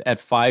attempt at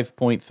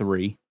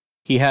 5.3.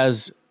 He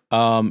has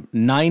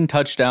 9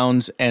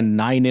 touchdowns and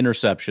 9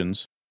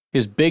 interceptions.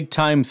 His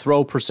big-time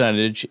throw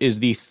percentage is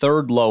the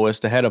 3rd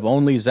lowest, ahead of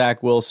only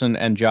Zach Wilson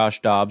and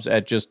Josh Dobbs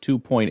at just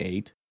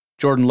 2.8.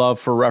 Jordan Love,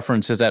 for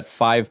reference, is at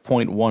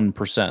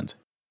 5.1%.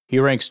 He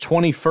ranks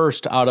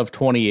 21st out of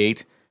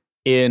 28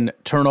 in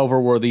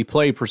turnover-worthy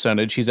play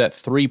percentage. He's at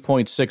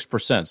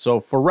 3.6%.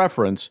 So, for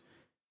reference,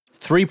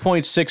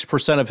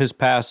 3.6% of his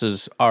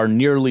passes are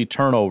nearly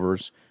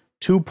turnovers.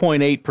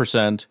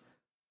 2.8%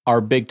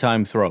 are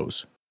big-time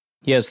throws.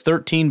 He has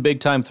 13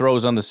 big-time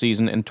throws on the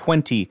season and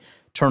 20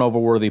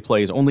 turnover-worthy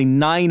plays. Only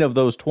 9 of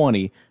those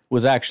 20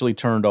 was actually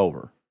turned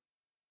over.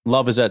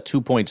 Love is at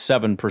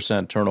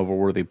 2.7%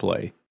 turnover-worthy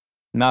play.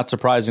 Not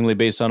surprisingly,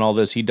 based on all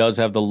this, he does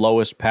have the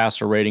lowest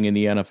passer rating in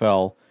the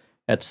NFL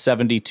at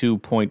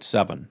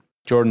 72.7.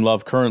 Jordan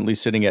Love currently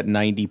sitting at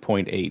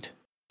 90.8.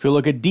 If you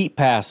look at deep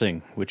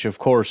passing, which of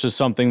course is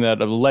something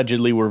that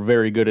allegedly we're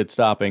very good at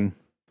stopping,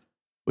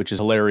 which is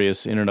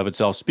hilarious in and of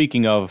itself.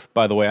 Speaking of,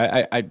 by the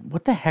way, I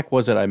what the heck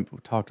was it? I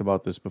talked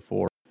about this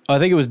before. I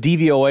think it was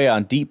DVOA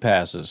on deep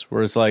passes,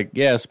 where it's like,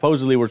 yeah,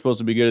 supposedly we're supposed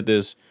to be good at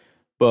this,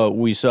 but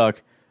we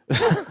suck.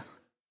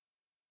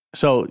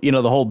 So,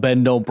 the whole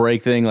bend, don't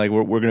break thing, like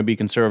we're going to be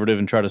conservative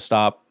and try to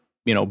stop,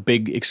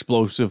 big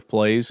explosive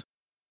plays.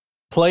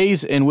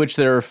 Plays in which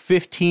there are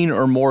 15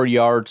 or more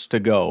yards to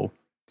go.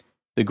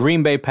 The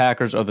Green Bay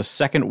Packers are the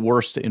 2nd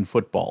worst in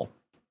football.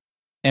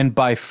 And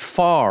by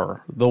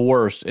far the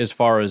worst as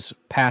far as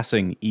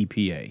passing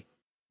EPA,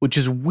 which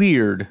is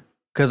weird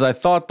because I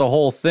thought the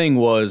whole thing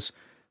was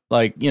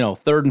like,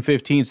 3rd and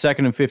 15,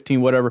 2nd and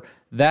 15, whatever.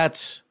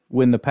 That's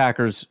when the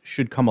Packers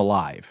should come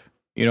alive.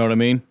 You know what I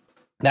mean?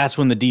 That's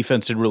when the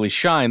defense should really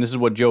shine. This is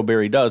what Joe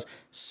Barry does.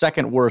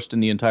 2nd worst in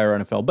the entire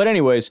NFL. But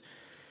anyways,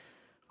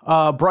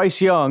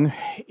 Bryce Young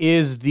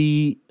is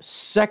the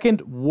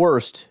 2nd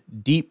worst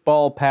deep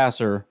ball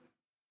passer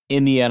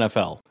in the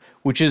NFL,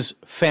 which is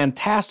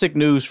fantastic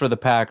news for the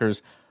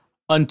Packers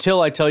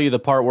until I tell you the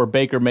part where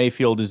Baker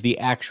Mayfield is the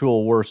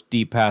actual worst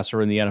deep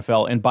passer in the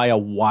NFL, and by a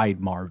wide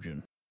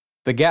margin.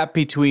 The gap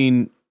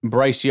between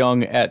Bryce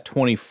Young at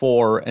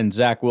 24 and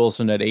Zach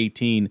Wilson at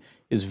 18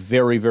 is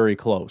very, very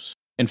close.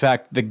 In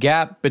fact, the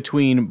gap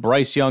between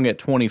Bryce Young at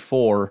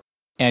 24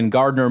 and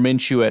Gardner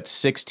Minshew at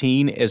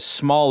 16 is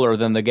smaller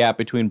than the gap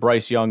between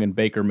Bryce Young and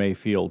Baker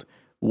Mayfield,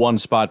 one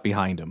spot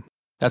behind him.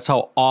 That's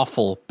how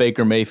awful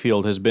Baker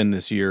Mayfield has been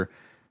this year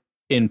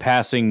in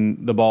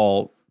passing the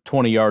ball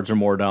 20 yards or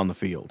more down the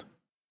field.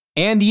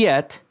 And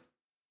yet,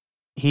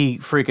 he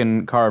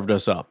freaking carved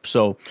us up.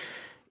 So,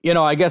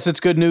 I guess it's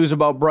good news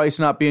about Bryce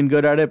not being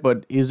good at it,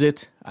 but is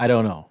it? I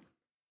don't know.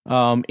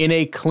 In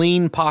a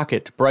clean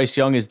pocket, Bryce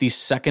Young is the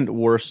 2nd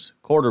worst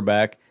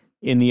quarterback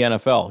in the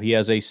NFL. He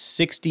has a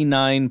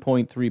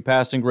 69.3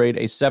 passing grade,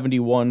 a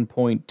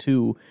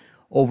 71.2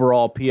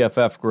 overall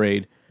PFF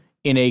grade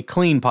in a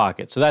clean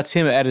pocket. So that's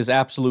him at his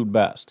absolute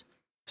best,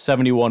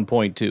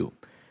 71.2.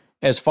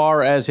 As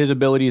far as his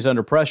abilities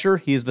under pressure,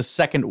 he is the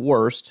 2nd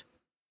worst,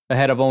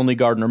 ahead of only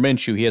Gardner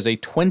Minshew. He has a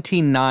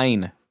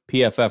 29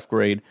 PFF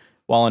grade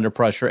while under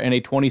pressure and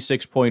a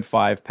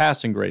 26.5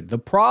 passing grade. The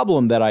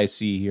problem that I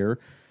see here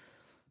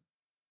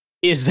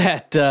is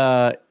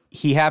that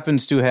he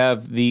happens to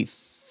have the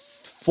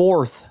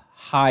 4th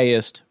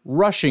highest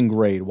rushing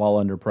grade while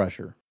under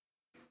pressure.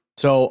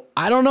 So,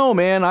 I don't know,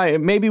 man.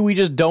 Maybe we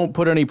just don't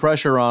put any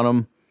pressure on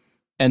him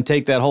and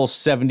take that whole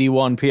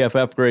 71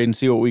 PFF grade and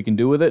see what we can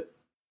do with it.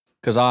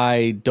 Because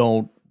I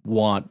don't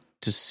want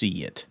to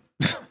see it.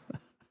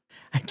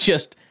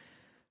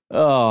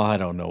 I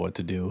don't know what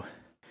to do.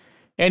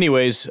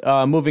 Anyways,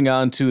 moving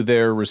on to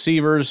their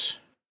receivers.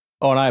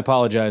 Oh, and I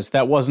apologize.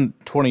 That wasn't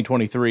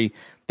 2023.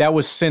 That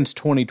was since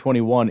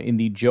 2021 in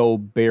the Joe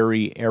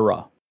Barry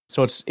era.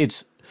 So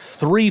it's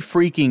 3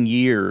 freaking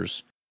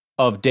years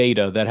of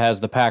data that has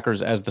the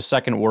Packers as the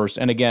 2nd worst.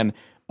 And again,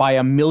 by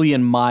a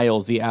million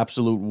miles the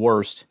absolute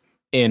worst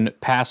in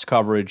pass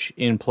coverage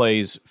in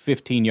plays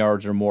 15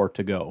 yards or more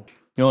to go.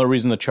 The only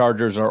reason the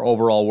Chargers are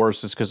overall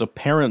worse is because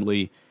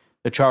apparently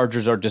the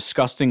Chargers are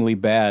disgustingly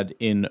bad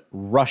in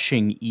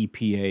rushing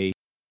EPA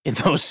in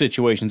those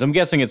situations. I'm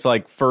guessing it's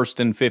like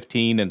 1st and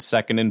 15 and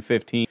 2nd and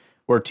 15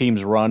 where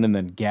teams run and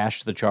then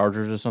gash the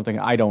Chargers or something.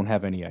 I don't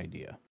have any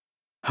idea.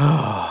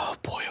 Oh,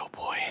 boy, oh,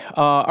 boy.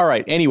 All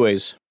right,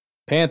 anyways,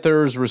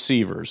 Panthers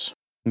receivers.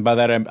 And by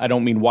that, I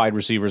don't mean wide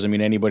receivers. I mean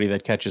anybody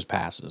that catches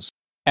passes.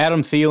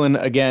 Adam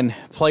Thielen, again,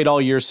 played all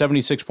year,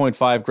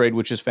 76.5 grade,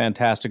 which is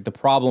fantastic. The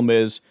problem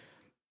is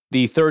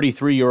the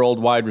 33-year-old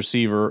wide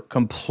receiver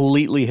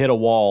completely hit a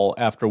wall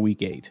after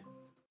week 8.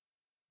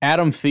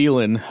 Adam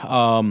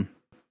Thielen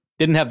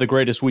didn't have the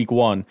greatest week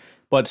 1,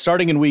 but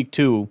starting in week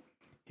 2,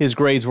 his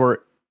grades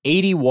were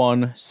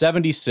 81,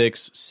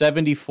 76,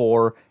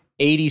 74,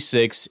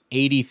 86,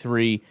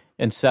 83,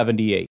 and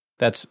 78.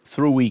 That's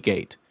through week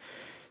 8.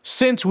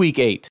 Since week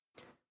 8,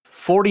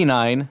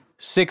 49,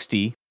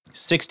 60,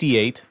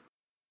 68,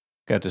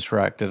 got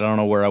distracted, I don't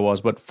know where I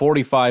was, but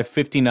 45,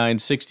 59,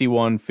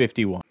 61,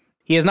 51.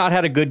 He has not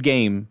had a good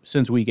game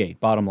since week 8,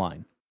 bottom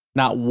line.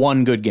 Not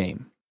one good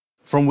game.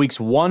 From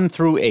weeks 1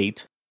 through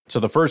 8, so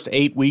the first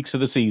 8 weeks of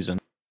the season,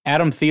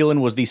 Adam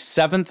Thielen was the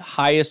 7th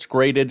highest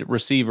graded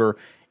receiver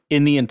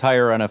in the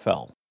entire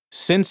NFL.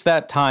 Since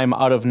that time,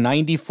 out of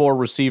 94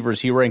 receivers,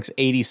 he ranks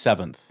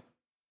 87th.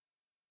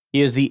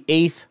 He is the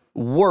 8th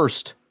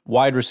worst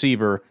wide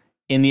receiver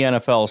in the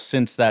NFL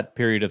since that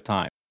period of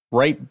time,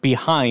 right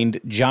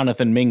behind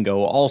Jonathan Mingo,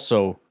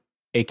 also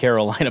a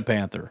Carolina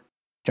Panther.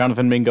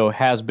 Jonathan Mingo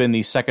has been the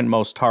 2nd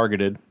most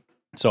targeted,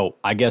 so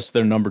I guess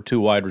their number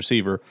 2 wide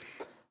receiver.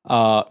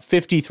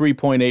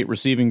 53.8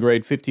 receiving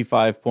grade,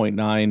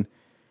 55.9.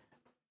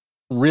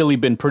 Really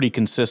been pretty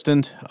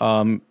consistent.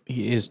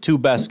 His 2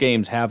 best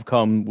games have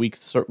come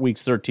weeks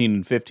 13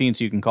 and 15,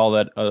 so you can call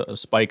that a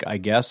spike, I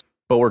guess.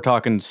 But we're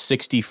talking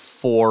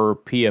 64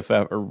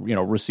 PFF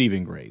or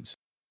receiving grades.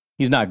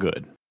 He's not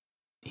good.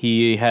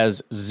 He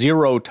has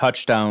 0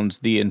 touchdowns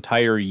the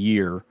entire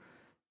year,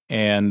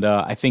 and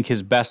I think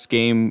his best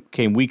game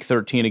came week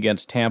 13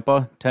 against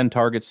Tampa. 10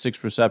 targets,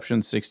 6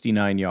 receptions,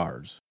 69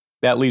 yards.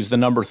 That leaves the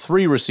number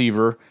 3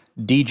 receiver,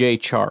 DJ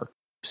Chark.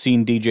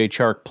 Seen DJ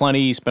Chark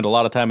plenty. He spent a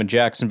lot of time in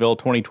Jacksonville.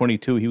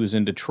 2022, he was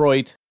in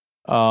Detroit.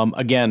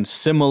 Again,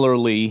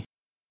 similarly,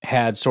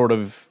 had sort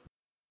of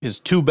his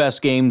 2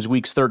 best games,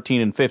 weeks 13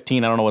 and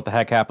 15. I don't know what the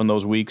heck happened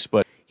those weeks,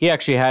 but he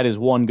actually had his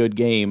 1 good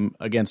game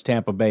against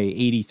Tampa Bay,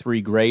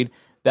 83 grade.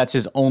 That's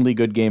his only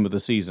good game of the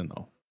season,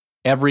 though.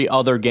 Every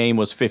other game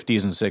was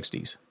 50s and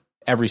 60s.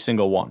 Every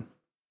single one.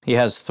 He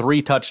has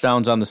 3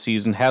 touchdowns on the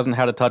season, hasn't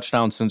had a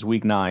touchdown since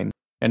week 9,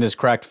 and has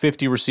cracked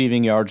 50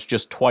 receiving yards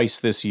just twice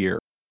this year.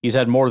 He's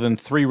had more than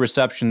 3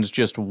 receptions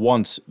just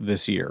once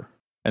this year,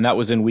 and that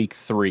was in week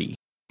 3.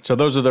 So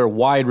those are their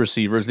wide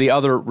receivers. The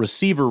other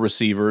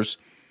receivers,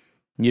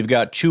 you've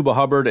got Chuba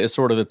Hubbard as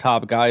sort of the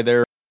top guy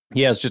there.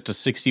 He has just a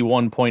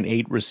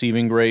 61.8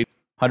 receiving grade,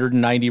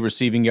 190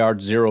 receiving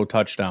yards, 0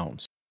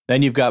 touchdowns.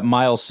 Then you've got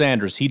Miles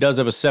Sanders. He does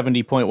have a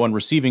 70.1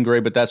 receiving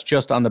grade, but that's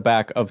just on the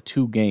back of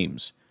 2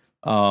 games.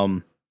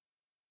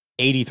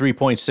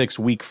 83.6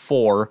 week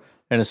 4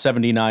 and a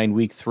 79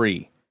 week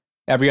 3.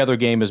 Every other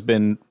game has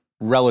been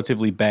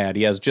relatively bad.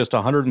 He has just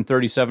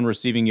 137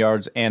 receiving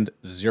yards and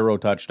 0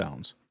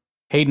 touchdowns.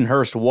 Hayden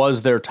Hurst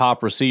was their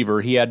top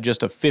receiver. He had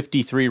just a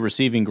 53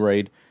 receiving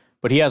grade,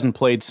 but he hasn't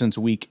played since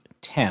week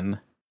 10,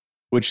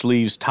 which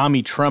leaves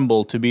Tommy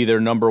Tremble to be their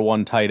number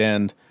 1 tight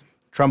end.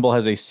 Tremble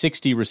has a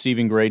 60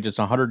 receiving grade, just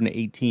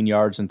 118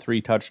 yards and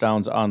 3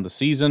 touchdowns on the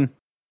season.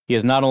 He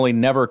has not only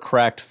never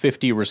cracked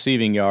 50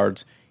 receiving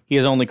yards, he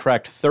has only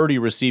cracked 30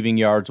 receiving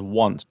yards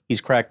once. He's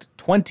cracked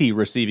 20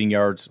 receiving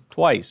yards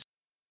twice.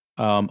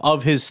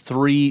 Of his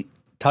 3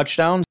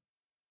 touchdowns,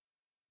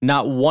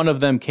 not one of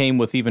them came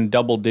with even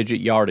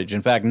double-digit yardage.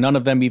 In fact, none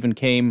of them even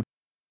came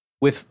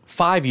with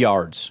 5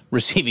 yards,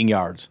 receiving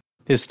yards.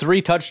 His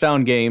 3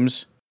 touchdown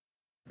games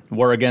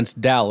were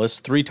against Dallas,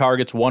 3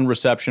 targets, 1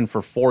 reception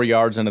for 4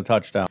 yards and a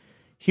touchdown.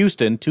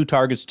 Houston, 2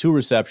 targets, 2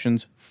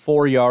 receptions,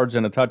 4 yards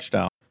and a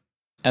touchdown.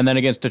 And then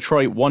against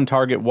Detroit, 1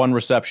 target, 1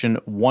 reception,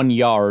 1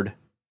 yard,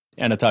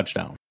 and a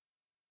touchdown.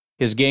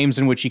 His games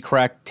in which he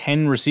cracked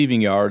 10 receiving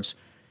yards,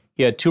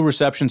 he had 2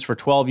 receptions for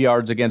 12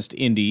 yards against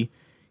Indy.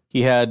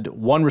 He had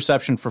 1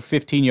 reception for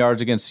 15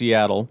 yards against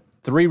Seattle,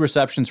 3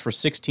 receptions for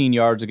 16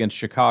 yards against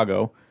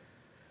Chicago,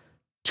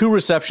 2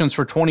 receptions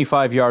for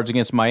 25 yards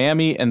against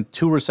Miami, and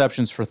 2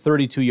 receptions for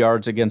 32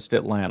 yards against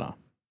Atlanta.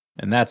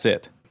 And that's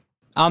it.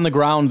 On the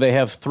ground, they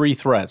have 3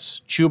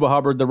 threats. Chuba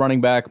Hubbard, the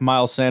running back,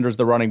 Miles Sanders,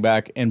 the running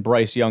back, and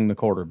Bryce Young, the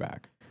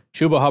quarterback.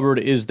 Chuba Hubbard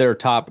is their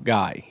top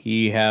guy.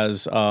 He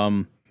has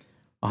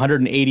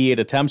 188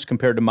 attempts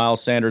compared to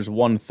Miles Sanders'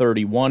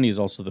 131. He's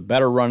also the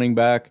better running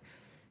back.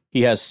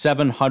 He has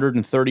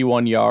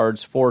 731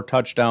 yards, 4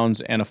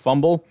 touchdowns, and a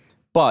fumble,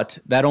 but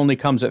that only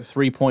comes at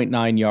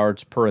 3.9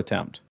 yards per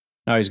attempt.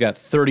 Now he's got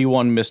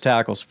 31 missed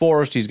tackles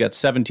forced. He's got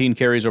 17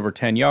 carries over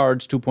 10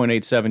 yards,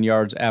 2.87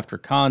 yards after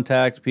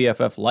contact.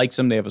 PFF likes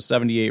him. They have a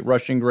 78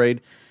 rushing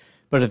grade.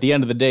 But at the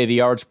end of the day, the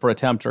yards per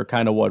attempt are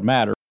kind of what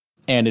matter.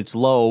 And it's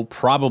low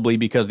probably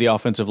because the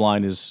offensive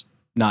line is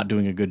not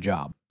doing a good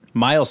job.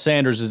 Miles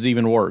Sanders is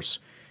even worse.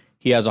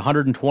 He has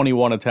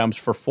 121 attempts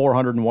for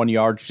 401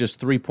 yards,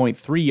 just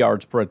 3.3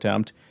 yards per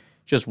attempt,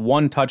 just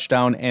 1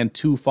 touchdown and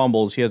 2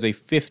 fumbles. He has a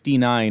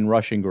 59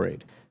 rushing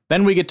grade.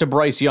 Then we get to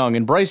Bryce Young,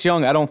 and Bryce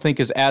Young I don't think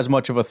is as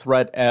much of a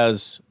threat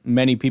as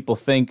many people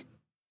think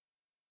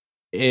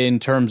in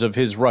terms of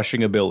his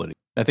rushing ability.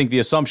 I think the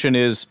assumption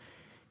is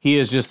he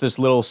is just this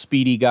little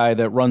speedy guy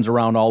that runs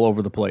around all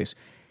over the place.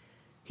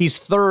 He's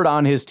third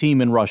on his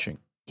team in rushing.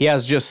 He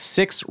has just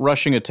 6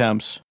 rushing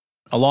attempts,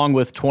 along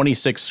with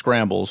 26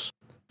 scrambles,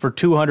 for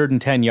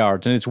 210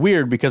 yards. And it's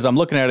weird because I'm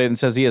looking at it and it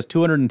says he has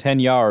 210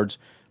 yards,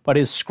 but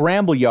his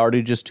scramble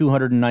yardage is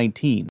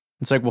 219.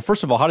 It's like, well,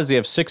 first of all, how does he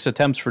have 6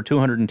 attempts for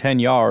 210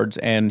 yards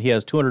and he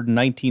has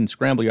 219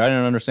 scramble yards? I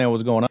didn't understand what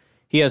was going on.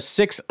 He has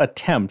 6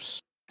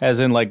 attempts, as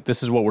in, like,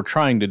 this is what we're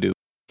trying to do.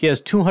 He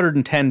has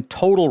 210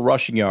 total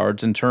rushing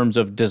yards in terms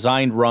of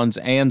designed runs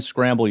and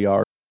scramble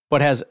yards,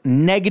 but has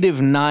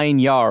 -9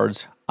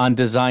 yards on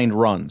designed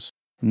runs.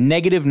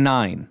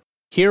 -9.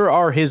 Here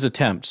are his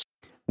attempts.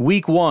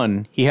 Week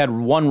 1, he had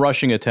 1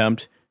 rushing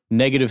attempt,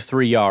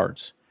 -3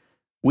 yards.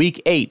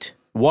 Week 8,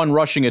 1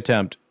 rushing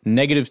attempt,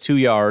 -2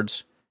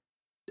 yards.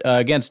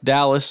 Against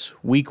Dallas,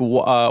 week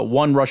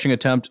 1 rushing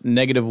attempt,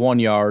 -1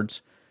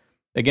 yards.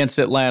 Against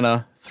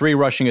Atlanta, 3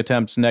 rushing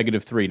attempts,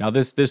 -3. Now,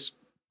 this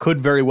could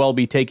very well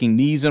be taking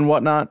knees and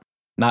whatnot.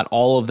 Not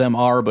all of them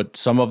are, but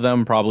some of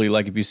them probably,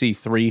 like if you see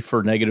 3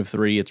 for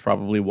 -3, it's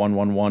probably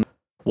 1-1-1.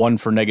 1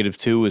 for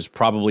 -2 is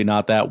probably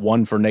not that.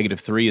 1 for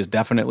 -3 is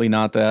definitely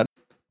not that.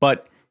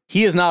 But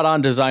he is not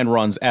on design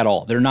runs at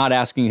all. They're not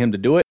asking him to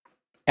do it,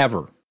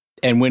 ever.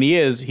 And when he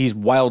is, he's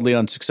wildly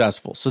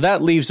unsuccessful. So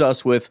that leaves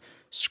us with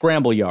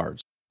scramble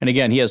yards. And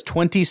again, he has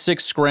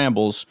 26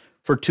 scrambles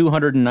for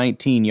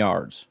 219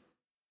 yards.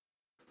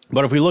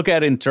 But if we look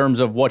at it in terms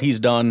of what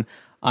he's done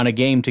on a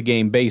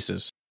game-to-game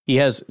basis, he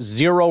has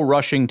 0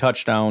 rushing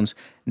touchdowns,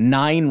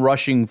 9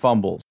 rushing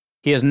fumbles.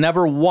 He has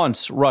never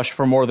once rushed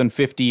for more than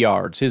 50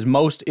 yards. His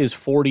most is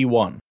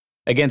 41.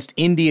 Against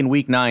Indy in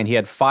Week 9, he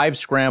had 5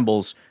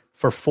 scrambles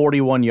for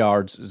 41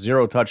 yards,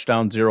 0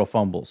 touchdowns, 0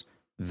 fumbles.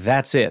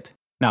 That's it.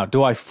 Now,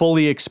 do I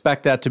fully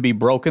expect that to be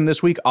broken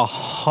this week?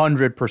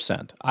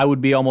 100%. I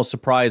would be almost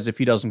surprised if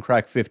he doesn't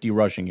crack 50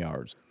 rushing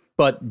yards.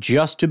 But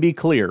just to be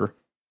clear,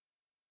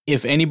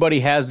 if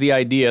anybody has the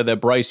idea that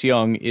Bryce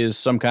Young is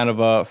some kind of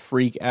a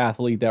freak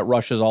athlete that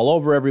rushes all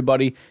over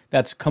everybody,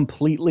 that's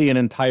completely and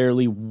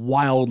entirely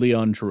wildly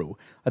untrue.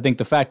 I think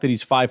the fact that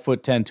he's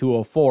 5'10",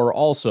 204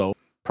 also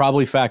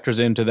probably factors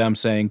into them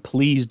saying,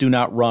 please do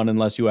not run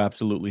unless you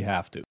absolutely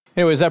have to.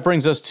 Anyways, that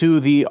brings us to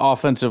the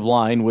offensive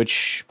line,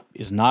 which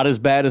is not as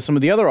bad as some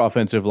of the other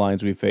offensive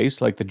lines we faced,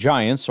 like the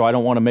Giants, so I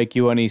don't want to make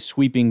you any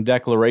sweeping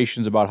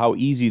declarations about how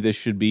easy this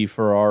should be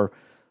for our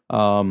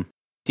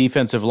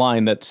defensive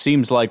line. That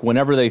seems like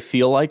whenever they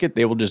feel like it,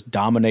 they will just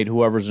dominate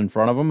whoever's in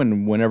front of them,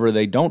 and whenever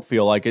they don't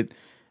feel like it,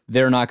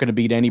 they're not going to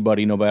beat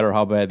anybody no matter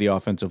how bad the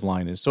offensive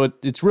line is. So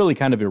it's really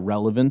kind of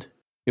irrelevant,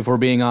 if we're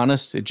being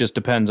honest. It just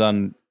depends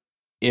on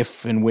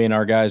if and when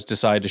our guys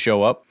decide to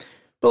show up.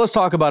 But let's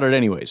talk about it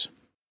anyways.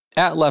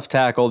 At left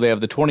tackle, they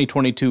have the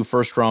 2022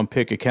 first-round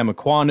pick, Ikem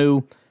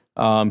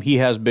Ekwonu. He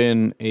has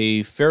been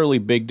a fairly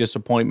big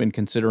disappointment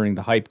considering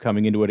the hype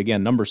coming into it.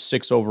 Again, number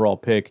 6 overall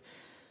pick.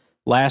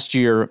 Last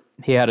year,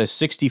 he had a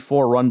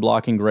 64 run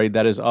blocking grade.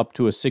 That is up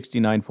to a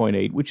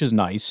 69.8, which is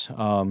nice.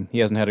 He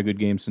hasn't had a good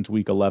game since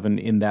week 11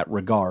 in that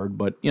regard,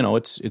 but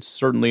it's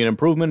certainly an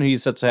improvement.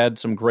 He's had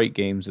some great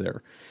games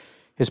there.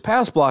 His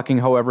pass blocking,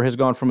 however, has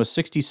gone from a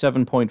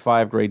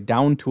 67.5 grade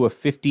down to a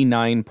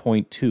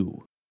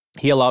 59.2.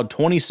 He allowed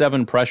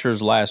 27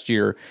 pressures last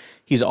year.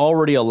 He's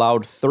already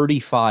allowed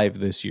 35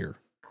 this year.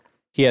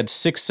 He had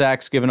 6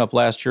 sacks given up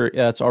last year.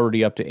 That's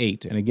already up to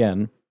 8. And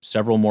again,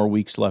 several more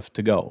weeks left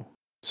to go.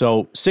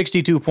 So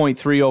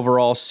 62.3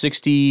 overall,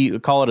 60,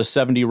 call it a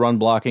 70 run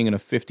blocking and a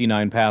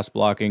 59 pass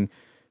blocking.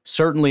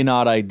 Certainly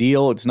not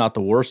ideal. It's not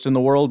the worst in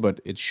the world, but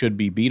it should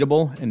be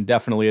beatable, and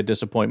definitely a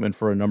disappointment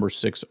for a number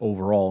 6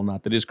 overall.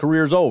 Not that his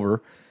career's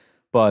over,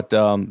 but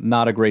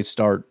not a great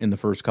start in the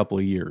first couple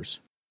of years.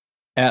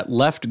 At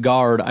left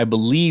guard, I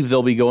believe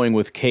they'll be going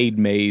with Cade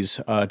Mays.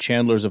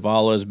 Chandler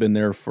Zavala has been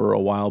there for a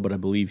while, but I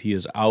believe he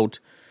is out.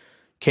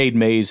 Cade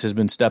Mays has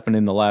been stepping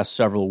in the last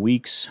several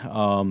weeks,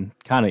 kind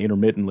of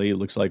intermittently. It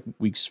looks like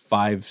weeks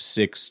 5,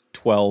 6,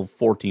 12,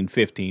 14,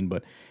 15.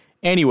 But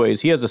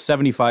anyways, he has a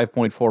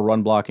 75.4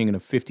 run blocking and a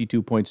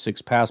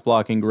 52.6 pass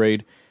blocking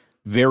grade.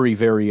 Very,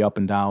 very up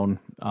and down.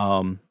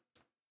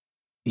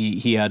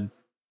 He had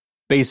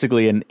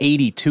basically an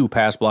 82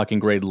 pass blocking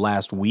grade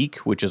last week,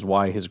 which is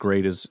why his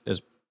grade is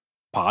as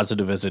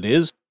positive as it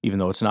is, even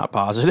though it's not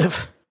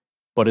positive.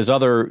 But his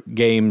other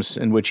games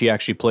in which he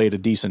actually played a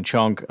decent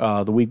chunk,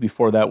 the week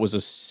before that was a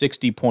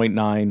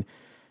 60.9.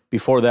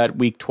 Before that,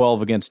 week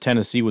 12 against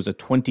Tennessee was a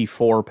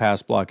 24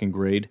 pass blocking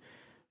grade.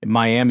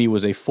 Miami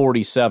was a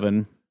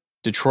 47.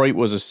 Detroit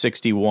was a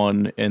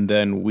 61, and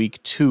then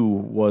week 2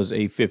 was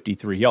a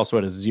 53. He also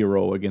had a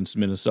 0 against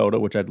Minnesota,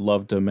 which I'd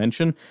love to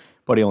mention,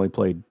 but he only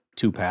played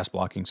 2 pass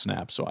blocking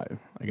snaps, so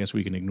I guess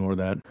we can ignore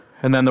that.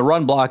 And then the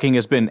run blocking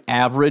has been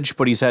average,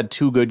 but he's had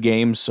 2 good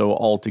games, so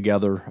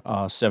altogether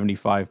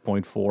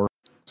 75.4.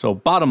 So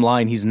bottom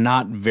line, he's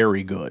not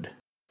very good.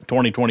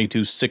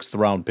 2022 6th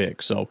round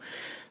pick. So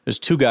there's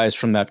 2 guys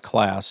from that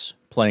class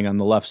playing on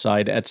the left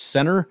side. At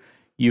center,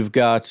 you've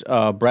got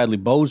Bradley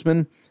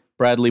Bozeman.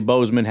 Bradley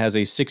Bozeman has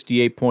a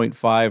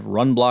 68.5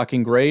 run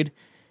blocking grade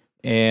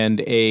and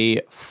a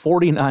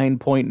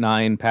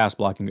 49.9 pass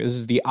blocking. This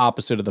is the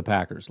opposite of the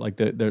Packers. Like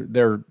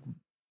they're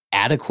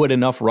adequate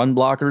enough run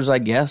blockers, I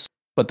guess,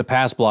 but the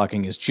pass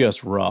blocking is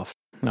just rough.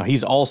 Now,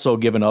 he's also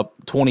given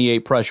up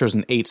 28 pressures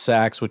and 8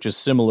 sacks, which is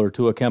similar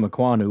to Ikem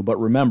Ekwonu, but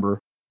remember,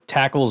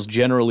 tackles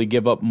generally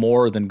give up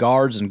more than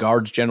guards, and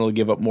guards generally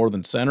give up more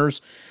than centers.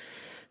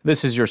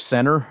 This is your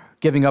center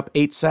giving up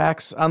 8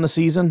 sacks on the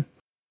season.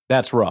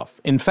 That's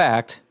rough. In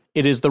fact,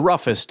 it is the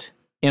roughest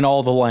in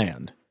all the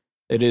land.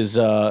 It is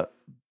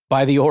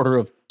by the order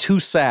of 2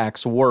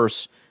 sacks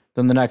worse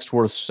than the next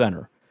worst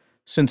center.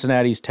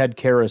 Cincinnati's Ted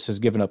Karras has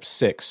given up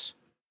 6.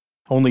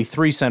 Only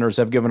 3 centers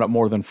have given up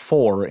more than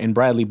 4, and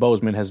Bradley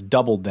Bozeman has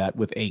doubled that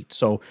with 8.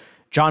 So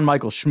John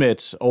Michael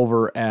Schmitz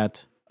over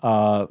at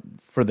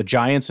for the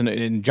Giants,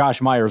 and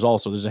Josh Myers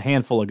also. There's a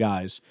handful of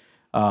guys,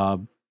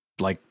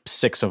 like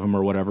 6 of them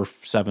or whatever,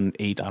 7,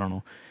 8, I don't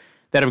know,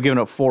 that have given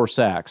up 4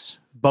 sacks.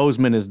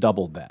 Bozeman has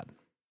doubled that.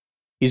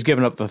 He's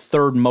given up the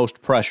 3rd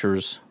most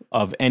pressures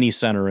of any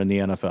center in the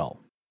NFL.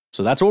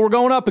 So that's what we're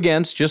going up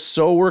against, just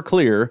so we're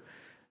clear,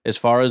 as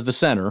far as the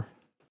center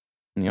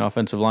and the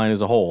offensive line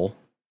as a whole.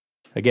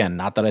 Again,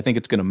 not that I think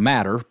it's going to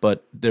matter,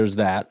 but there's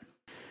that.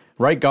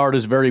 Right guard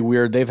is very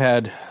weird. They've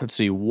had,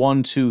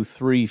 1, 2,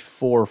 3,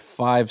 4,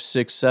 5,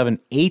 6, 7,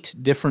 8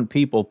 different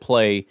people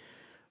play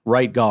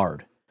right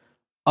guard.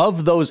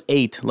 Of those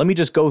 8, let me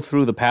just go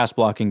through the pass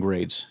blocking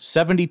grades.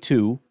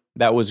 72,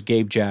 that was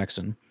Gabe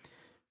Jackson.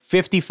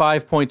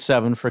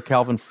 55.7 for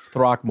Calvin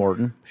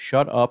Throckmorton.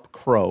 Shut up,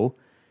 Crow.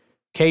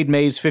 Cade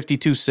Mays,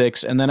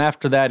 52.6. And then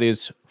after that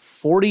is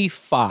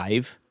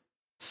 45,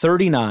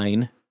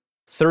 39,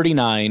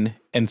 39,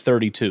 and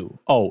 32.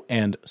 Oh,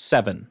 and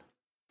 7.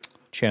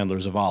 Chandler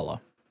Zavala.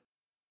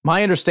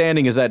 My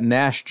understanding is that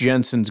Nash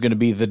Jensen's going to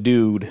be the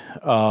dude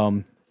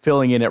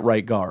filling in at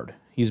right guard.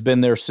 He's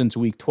been there since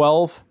week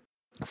 12,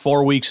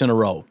 4 weeks in a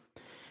row.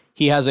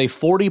 He has a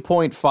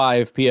 40.5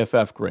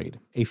 PFF grade,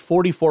 a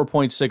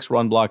 44.6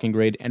 run blocking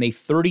grade, and a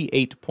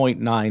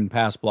 38.9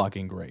 pass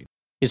blocking grade.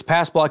 His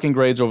pass blocking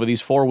grades over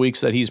these 4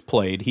 weeks that he's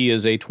played, he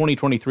is a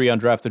 2023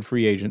 undrafted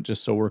free agent,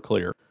 just so we're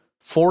clear.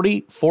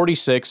 40,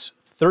 46,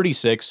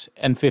 36,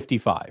 and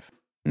 55.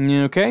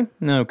 Okay.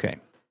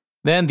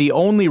 Then the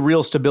only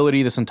real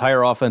stability this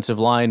entire offensive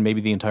line,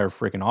 maybe the entire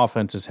freaking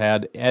offense has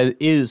had,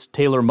 is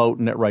Taylor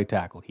Moton at right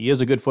tackle. He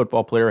is a good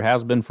football player,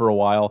 has been for a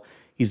while.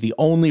 He's the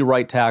only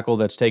right tackle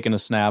that's taken a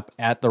snap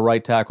at the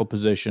right tackle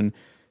position.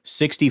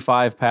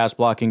 65 pass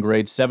blocking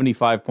grade,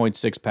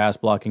 75.6 pass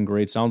blocking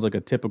grade. Sounds like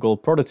a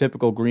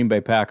prototypical Green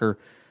Bay Packer.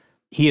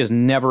 He has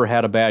never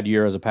had a bad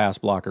year as a pass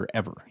blocker,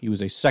 ever. He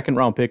was a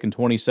second-round pick in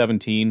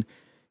 2017.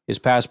 His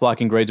pass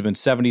blocking grades have been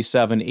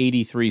 77,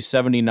 83,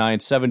 79,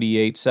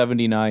 78,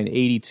 79,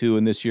 82,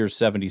 and this year's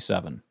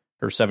 77,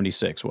 or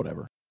 76,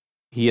 whatever.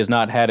 He has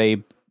not had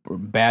a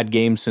bad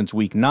game since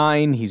week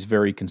 9. He's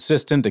very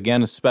consistent.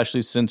 Again,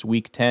 especially since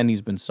week 10,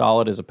 he's been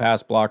solid as a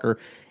pass blocker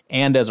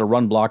and as a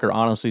run blocker,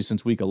 honestly,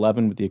 since week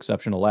 11, with the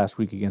exception of last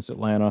week against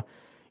Atlanta.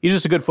 He's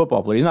just a good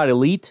football player. He's not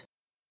elite,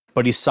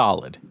 but he's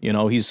solid. You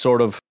know, he's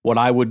sort of what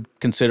I would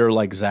consider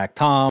like Zach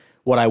Tom,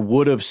 what I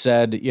would have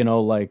said,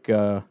 like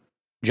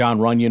John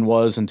Runyon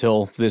was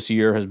until this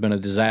year has been a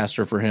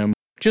disaster for him.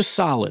 Just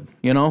solid,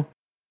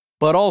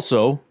 but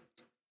also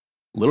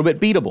a little bit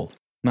beatable.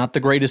 Not the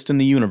greatest in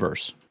the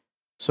universe.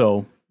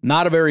 So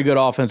not a very good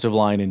offensive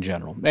line in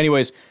general.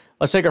 Anyways,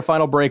 let's take our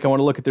final break. I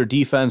want to look at their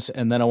defense,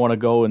 and then I want to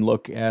go and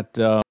look at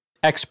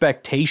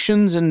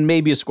expectations and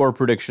maybe a score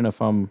prediction if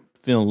I'm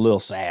feeling a little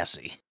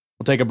sassy.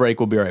 We'll take a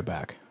break. We'll be right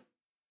back.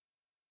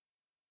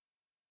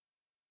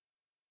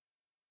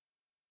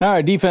 All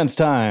right, defense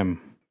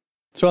time.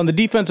 So on the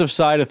defensive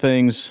side of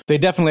things, they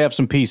definitely have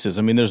some pieces.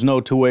 I mean, there's no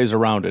two ways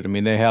around it. I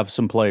mean, they have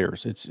some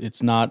players.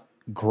 It's not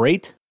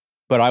great,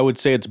 but I would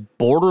say it's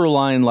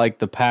borderline like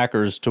the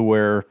Packers to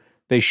where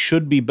they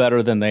should be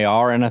better than they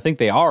are, and I think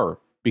they are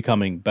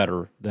becoming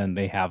better than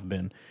they have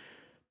been.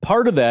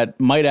 Part of that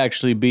might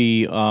actually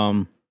be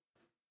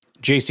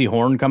J.C.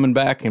 Horn coming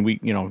back, and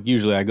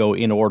usually I go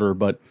in order,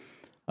 but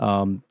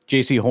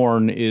J.C.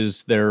 Horn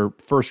is their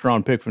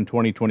first-round pick from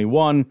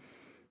 2021.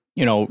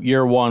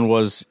 Year 1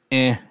 was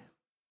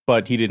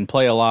but he didn't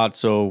play a lot,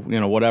 so,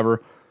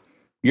 whatever.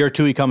 Year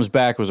 2, he comes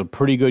back. It was a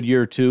pretty good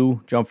year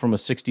 2. Jumped from a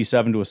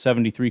 67 to a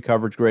 73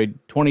 coverage grade.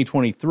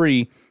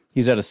 2023,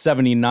 he's at a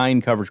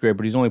 79 coverage grade,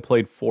 but he's only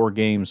played 4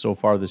 games so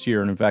far this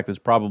year. And, in fact, it's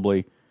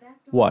probably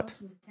what?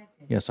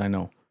 Yes, I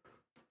know.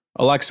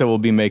 Alexa will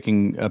be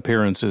making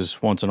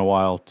appearances once in a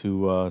while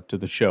to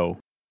the show.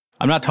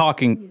 I'm not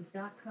talking.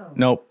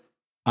 Nope.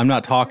 I'm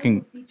not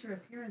talking.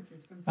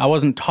 I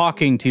wasn't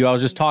talking to you. I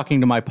was just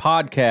talking to my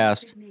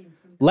podcast,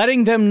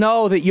 letting them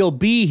know that you'll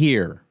be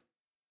here.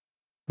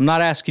 I'm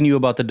not asking you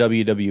about the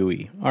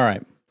WWE. All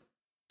right.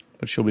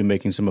 But she'll be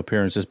making some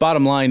appearances.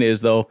 Bottom line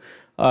is, though,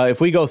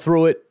 if we go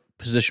through it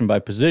position by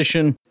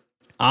position,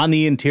 on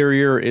the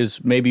interior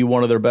is maybe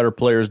one of their better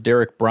players,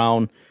 Derek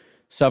Brown,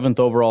 7th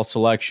overall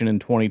selection in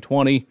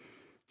 2020.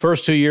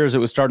 First 2 years, it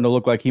was starting to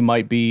look like he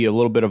might be a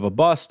little bit of a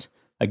bust.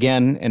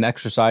 Again, an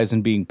exercise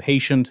in being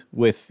patient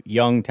with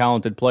young,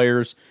 talented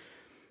players.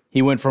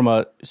 He went from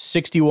a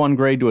 61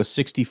 grade to a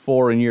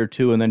 64 in year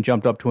 2 and then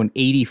jumped up to an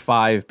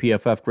 85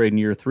 PFF grade in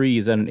year 3.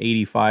 He's at an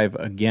 85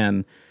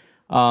 again.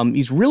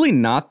 He's really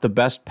not the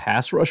best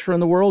pass rusher in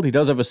the world. He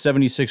does have a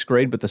 76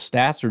 grade, but the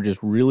stats are just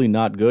really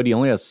not good. He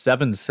only has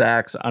 7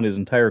 sacks on his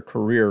entire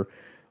career.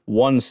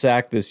 1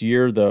 sack this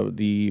year.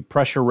 The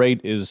pressure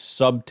rate is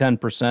sub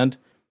 10%.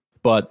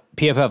 But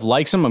PFF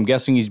likes him. I'm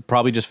guessing he's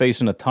probably just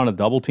facing a ton of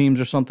double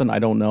teams or something. I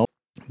don't know.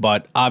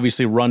 But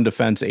obviously run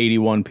defense,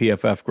 81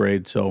 PFF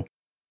grade. So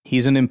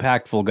he's an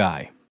impactful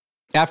guy.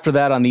 After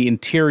that, on the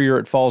interior,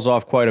 it falls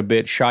off quite a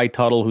bit. Shy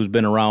Tuttle, who's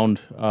been around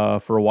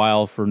for a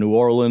while for New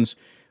Orleans,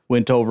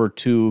 went over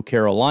to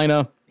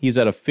Carolina. He's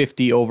at a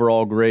 50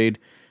 overall grade.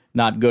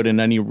 Not good in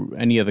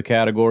any of the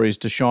categories.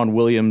 Deshaun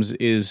Williams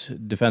is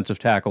defensive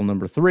tackle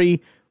number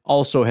 3.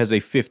 Also has a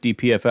 50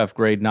 PFF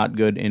grade. Not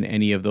good in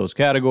any of those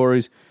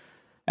categories.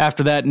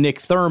 After that, Nick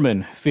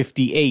Thurman,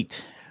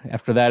 58.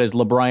 After that is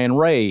LeBrian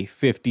Ray,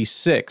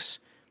 56.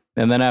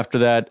 And then after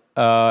that,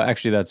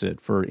 actually that's it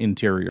for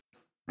interior.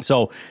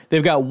 So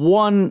they've got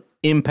one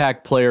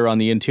impact player on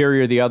the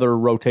interior. The other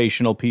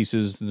rotational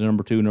pieces, the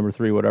number 2, number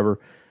 3, whatever,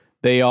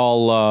 they're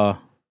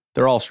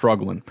all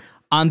struggling.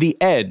 On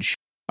the edge,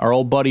 our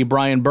old buddy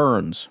Brian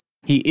Burns.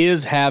 He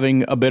is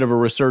having a bit of a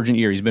resurgent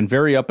year. He's been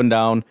very up and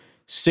down.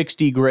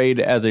 60 grade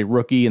as a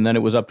rookie, and then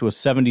it was up to a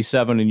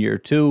 77 in year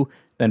 2.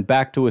 Then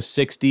back to a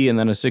 60, and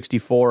then a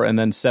 64, and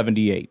then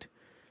 78.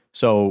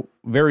 So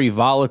very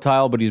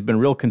volatile, but he's been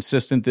real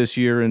consistent this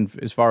year and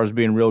as far as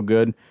being real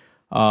good.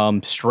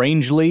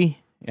 Strangely,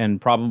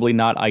 and probably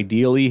not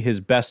ideally,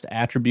 his best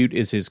attribute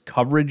is his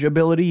coverage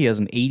ability. He has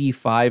an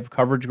 85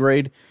 coverage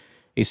grade,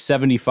 a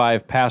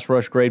 75 pass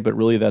rush grade, but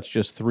really that's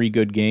just 3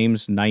 good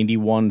games.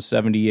 91,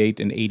 78,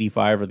 and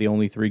 85 are the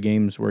only 3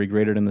 games where he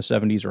graded in the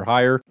 70s or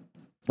higher.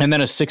 And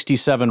then a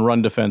 67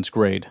 run defense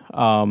grade.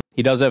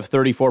 He does have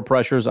 34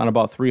 pressures on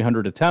about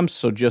 300 attempts,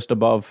 so just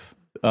above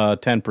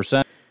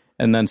 10%.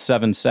 And then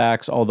 7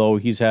 sacks, although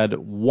he's had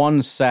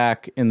 1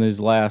 sack in his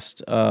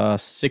last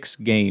 6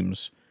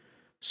 games.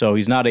 So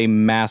he's not a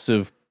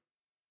massive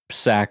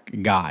sack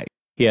guy.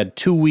 He had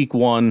 2 week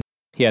 1.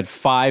 He had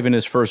 5 in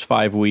his first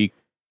 5 weeks.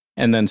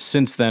 And then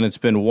since then, it's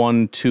been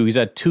 1, 2. He's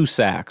had 2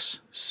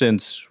 sacks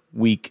since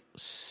week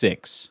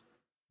 6.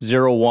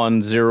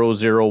 0-1,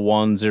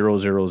 0-0-1,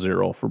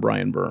 0-0-0 for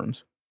Brian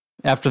Burns.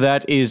 After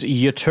that is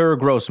Yetur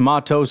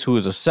Gross-Matos, who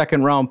is a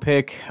 2nd-round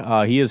pick.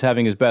 He is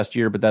having his best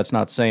year, but that's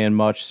not saying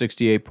much.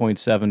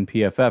 68.7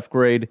 PFF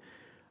grade.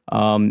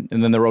 And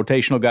then the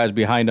rotational guys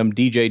behind him,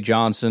 DJ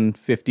Johnson,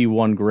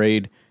 51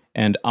 grade,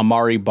 and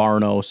Amari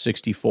Barno,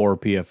 64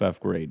 PFF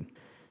grade.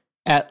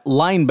 At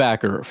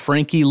linebacker,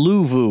 Frankie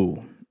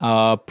Louvu,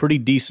 pretty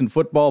decent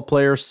football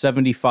player,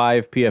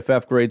 75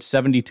 PFF grade,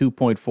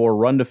 72.4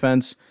 run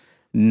defense,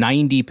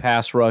 90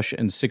 pass rush,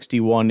 and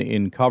 61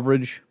 in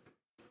coverage.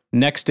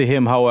 Next to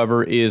him,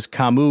 however, is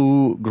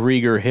Camus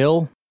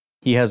Grieger-Hill.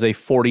 He has a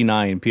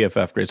 49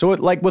 PFF grade. So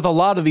like with a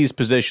lot of these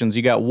positions,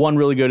 you got one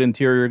really good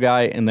interior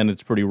guy, and then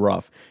it's pretty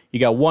rough. You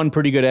got one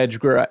pretty good edge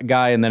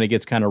guy, and then it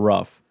gets kind of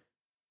rough.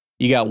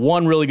 You got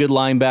one really good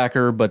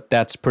linebacker, but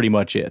that's pretty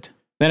much it.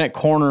 Then at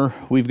corner,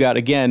 we've got,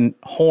 again,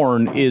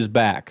 Horn is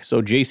back.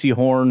 So J.C.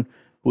 Horn,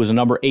 who was a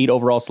number 8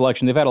 overall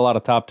selection. They've had a lot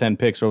of top 10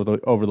 picks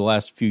over the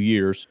last few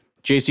years.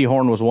 J.C.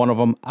 Horn was one of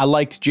them. I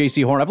liked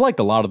J.C. Horn. I've liked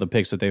a lot of the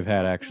picks that they've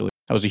had, actually.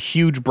 I was a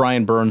huge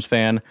Brian Burns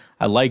fan.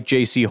 I like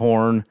J.C.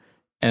 Horn.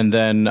 And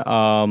then,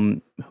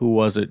 who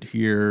was it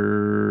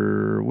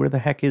here? Where the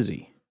heck is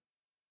he?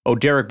 Oh,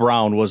 Derek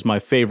Brown was my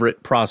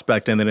favorite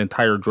prospect in that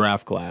entire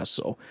draft class.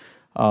 So,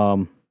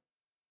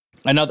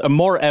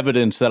 more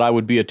evidence that I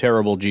would be a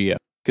terrible GM.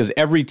 Because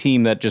every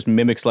team that just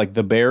mimics like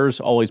the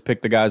Bears always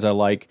pick the guys I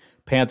like.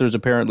 Panthers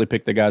apparently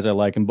pick the guys I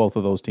like, and both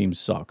of those teams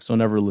suck. So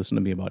never listen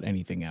to me about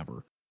anything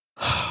ever.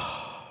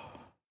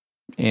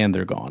 And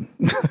they're gone.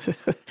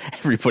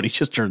 Everybody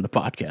just turned the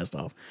podcast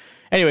off.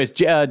 Anyways,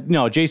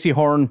 J.C.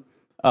 Horn,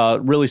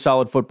 really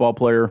solid football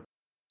player.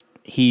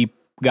 He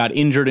got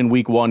injured in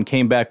week 1,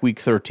 came back week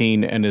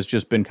 13, and has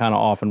just been kind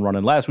of off and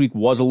running. Last week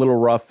was a little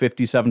rough,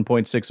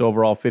 57.6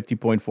 overall,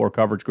 50.4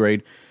 coverage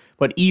grade.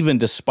 But even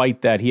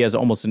despite that, he has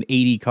almost an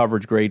 80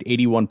 coverage grade,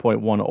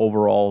 81.1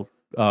 overall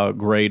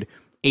grade,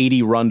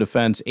 80 run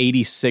defense,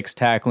 86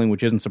 tackling,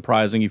 which isn't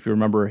surprising if you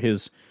remember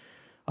his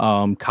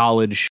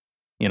college,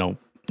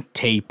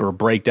 tape or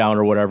breakdown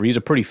or whatever. He's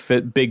a pretty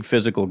big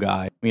physical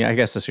guy. I mean, I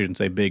guess I shouldn't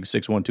say big,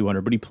 6'1",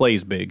 200, but he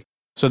plays big.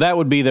 So that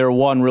would be their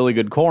one really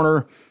good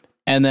corner.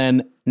 And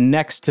then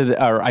next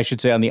to or I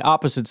should say on the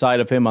opposite side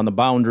of him on the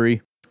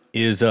boundary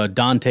is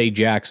Dante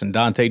Jackson.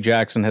 Dante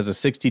Jackson has a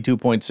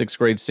 62.6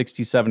 grade,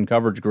 67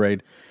 coverage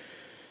grade.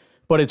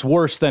 But it's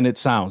worse than it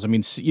sounds. I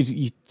mean,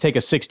 you take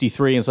a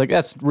 63 and it's like,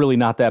 that's really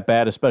not that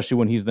bad, especially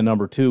when he's the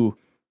number 2.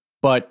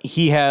 But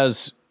he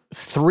has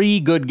 3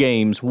 good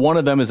games. One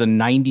of them is a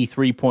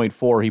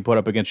 93.4 he put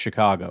up against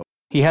Chicago.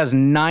 He has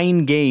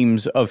 9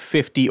 games of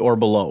 50 or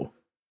below.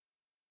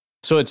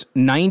 So it's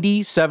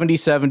 90, 70,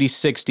 70,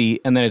 60,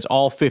 and then it's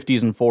all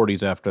 50s and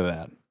 40s after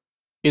that.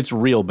 It's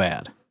real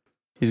bad.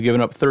 He's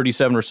given up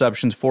 37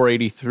 receptions,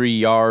 483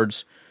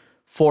 yards,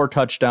 4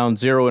 touchdowns,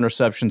 0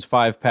 interceptions,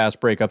 5 pass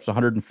breakups,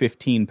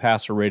 115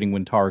 passer rating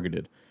when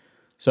targeted.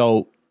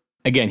 So,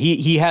 again,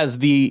 he has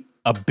the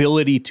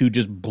ability to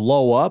just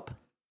blow up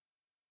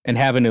and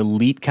have an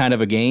elite kind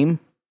of a game,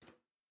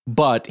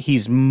 but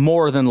he's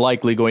more than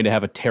likely going to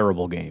have a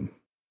terrible game.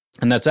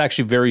 And that's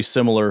actually very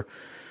similar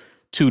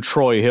to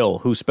Troy Hill,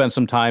 who spent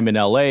some time in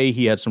L.A.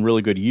 He had some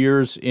really good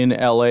years in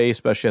L.A.,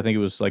 especially I think it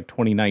was like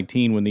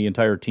 2019 when the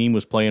entire team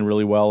was playing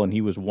really well, and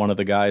he was one of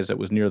the guys that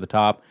was near the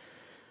top.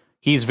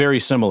 He's very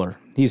similar.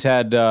 He's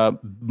had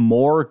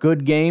more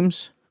good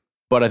games,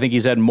 but I think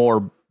he's had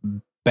more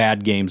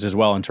bad games as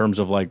well in terms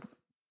of like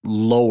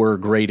lower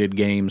graded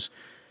games.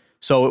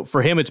 So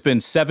for him, it's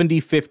been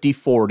 70, 50,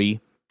 40,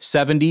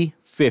 70,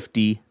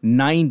 50,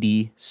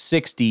 90,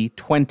 60,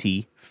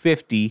 20,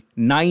 50,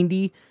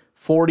 90,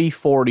 40,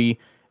 40,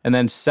 and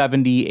then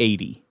 70,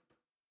 80.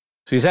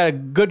 So he's had a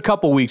good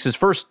couple weeks. His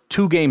first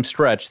 2-game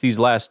stretch, these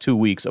last 2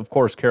 weeks, of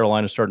course,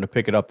 Carolina's starting to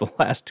pick it up the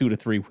last 2 to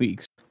 3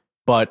 weeks.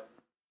 But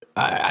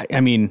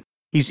I mean,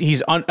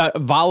 he's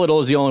volatile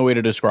is the only way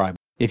to describe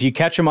it. If you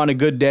catch him on a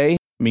good day,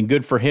 I mean,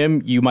 good for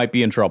him, you might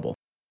be in trouble.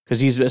 Because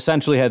he's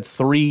essentially had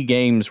 3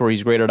 games where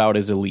he's graded out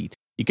as elite.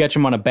 You catch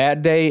him on a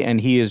bad day,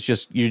 and you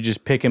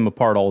just pick him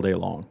apart all day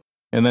long.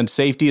 And then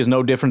safety is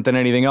no different than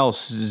anything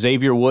else.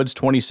 Xavier Woods,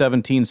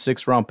 2017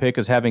 6th-round pick,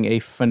 is having a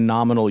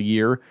phenomenal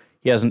year.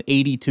 He has an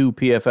 82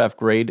 PFF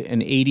grade,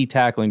 an 80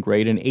 tackling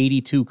grade, an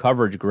 82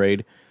 coverage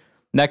grade.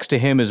 Next to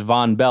him is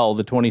Von Bell,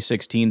 the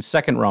 2016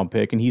 second-round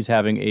pick, and he's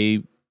having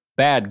a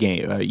bad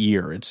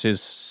year. It's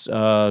his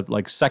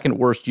second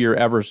worst year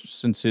ever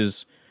since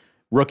his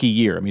rookie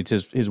year. I mean,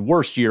 it's his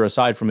worst year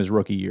aside from his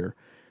rookie year.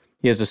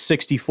 He has a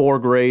 64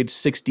 grade,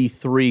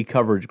 63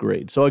 coverage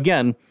grade. So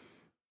again,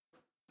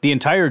 the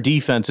entire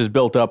defense is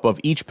built up of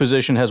each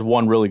position has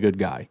one really good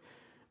guy.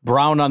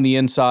 Brown on the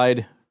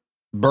inside,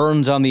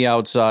 Burns on the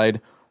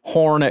outside,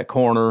 Horn at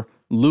corner,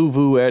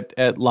 Luvu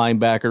at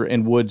linebacker,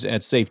 and Woods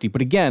at safety.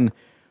 But again,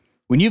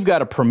 when you've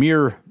got a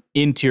premier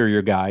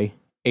interior guy,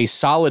 a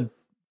solid,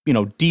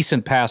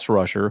 decent pass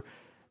rusher,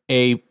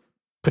 a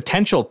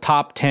potential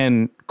top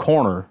 10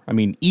 corner, I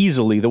mean,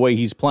 easily the way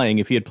he's playing,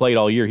 if he had played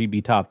all year, he'd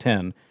be top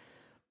 10,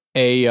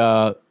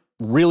 a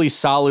really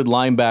solid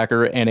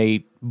linebacker, and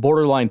a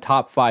borderline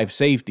top 5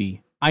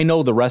 safety, I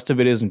know the rest of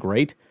it isn't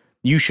great.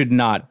 You should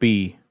not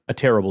be a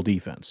terrible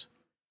defense.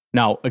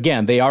 Now,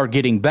 again, they are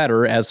getting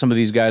better as some of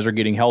these guys are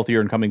getting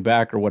healthier and coming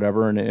back or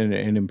whatever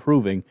and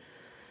improving.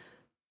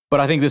 But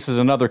I think this is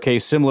another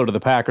case similar to the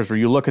Packers where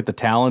you look at the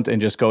talent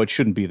and just go, it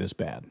shouldn't be this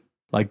bad.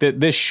 Like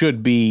this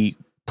should be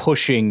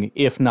pushing,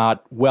 if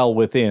not well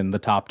within the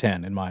top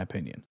 10, in my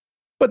opinion.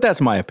 But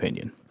that's my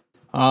opinion.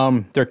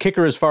 Their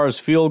kicker as far as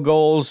field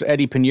goals,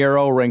 Eddie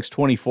Pinheiro ranks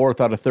 24th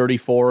out of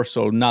 34,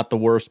 so not the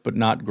worst, but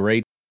not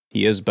great.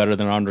 He is better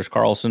than Anders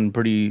Carlson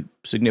pretty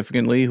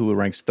significantly, who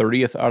ranks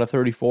 30th out of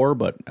 34,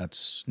 but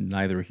that's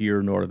neither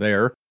here nor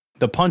there.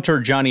 The punter,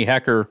 Johnny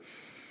Hecker,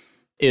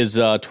 is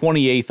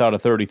 28th out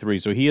of 33,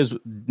 so he is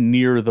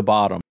near the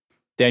bottom.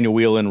 Daniel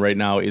Whelan right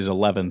now is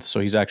 11th,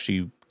 so he's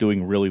actually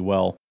doing really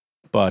well.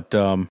 But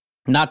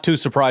not too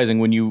surprising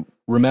when you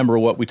remember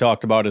what we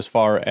talked about as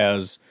far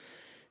as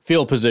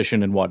field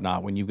position and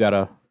whatnot, when you've got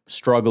a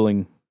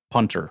struggling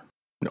punter.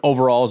 And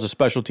overall, as a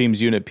special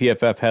teams unit,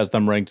 PFF has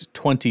them ranked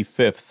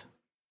 25th,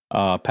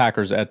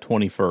 Packers at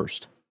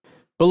 21st.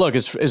 But look,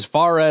 as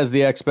far as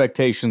the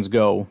expectations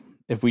go,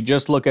 if we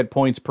just look at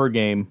points per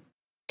game,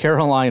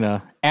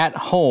 Carolina at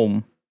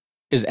home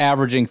is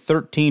averaging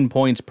 13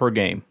 points per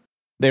game.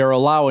 They are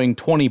allowing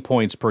 20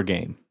 points per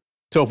game.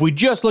 So if we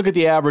just look at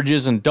the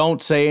averages and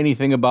don't say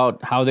anything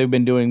about how they've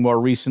been doing more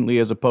recently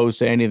as opposed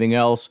to anything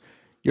else,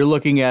 you're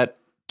looking at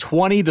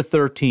 20 to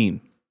 13.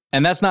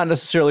 And that's not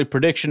necessarily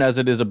prediction as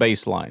it is a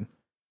baseline.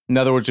 In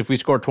other words, if we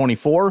score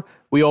 24,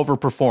 we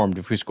overperformed.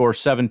 If we score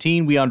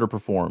 17, we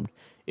underperformed.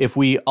 If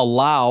we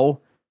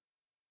allow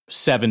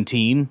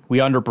 17, we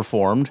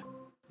underperformed.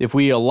 If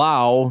we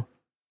allow,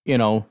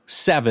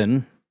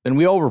 7, then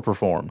we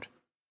overperformed.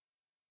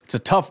 It's a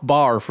tough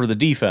bar for the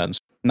defense.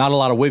 Not a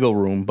lot of wiggle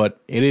room, but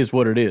it is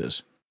what it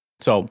is.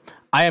 So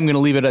I am going to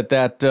leave it at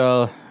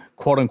that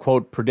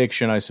quote-unquote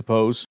prediction, I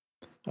suppose.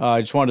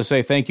 I just wanted to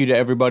say thank you to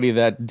everybody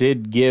that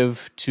did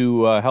give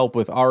to help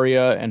with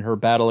Aria and her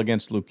battle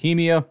against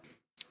leukemia.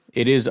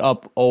 It is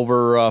up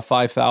over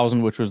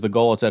 5,000, which was the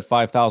goal. It's at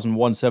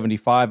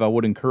 5,175. I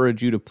would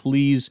encourage you to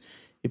please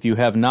If you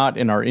have not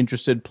and are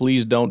interested,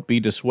 please don't be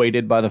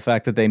dissuaded by the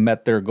fact that they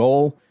met their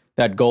goal.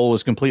 That goal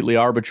was completely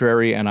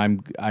arbitrary, and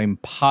I'm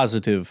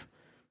positive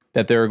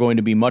that there are going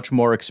to be much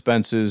more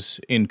expenses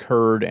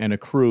incurred and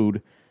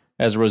accrued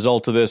as a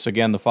result of this.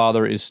 Again, the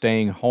father is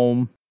staying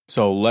home,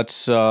 so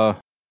let's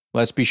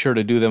be sure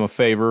to do them a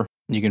favor.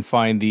 You can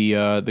find the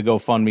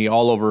GoFundMe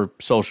all over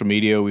social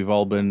media. We've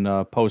all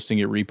been posting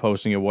it,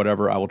 reposting it,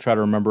 whatever. I will try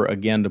to remember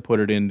again to put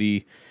it in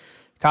the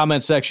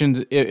comment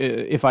sections.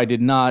 If I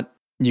did not,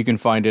 you can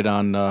find it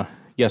on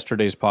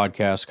yesterday's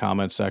podcast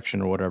comment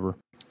section or whatever.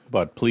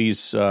 But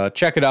please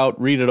check it out,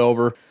 read it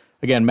over.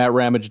 Again, Matt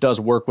Ramage does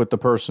work with the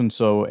person,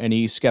 so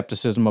any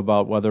skepticism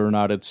about whether or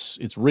not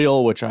it's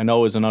real, which I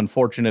know is an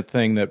unfortunate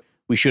thing that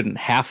we shouldn't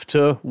have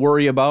to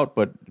worry about,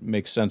 but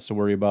makes sense to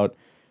worry about.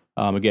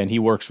 Again, he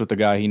works with the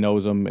guy, he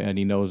knows him, and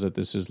he knows that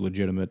this is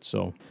legitimate,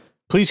 so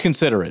please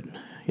consider it.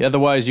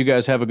 Otherwise, you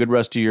guys have a good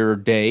rest of your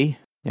day,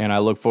 and I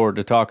look forward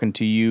to talking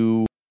to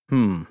you.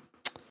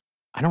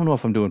 I don't know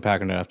if I'm doing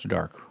Packernet After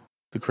Dark,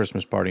 the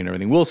Christmas party and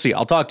everything. We'll see.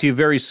 I'll talk to you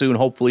very soon,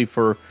 hopefully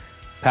for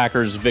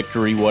Packers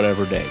victory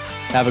whatever day.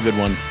 Have a good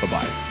one.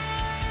 Bye-bye.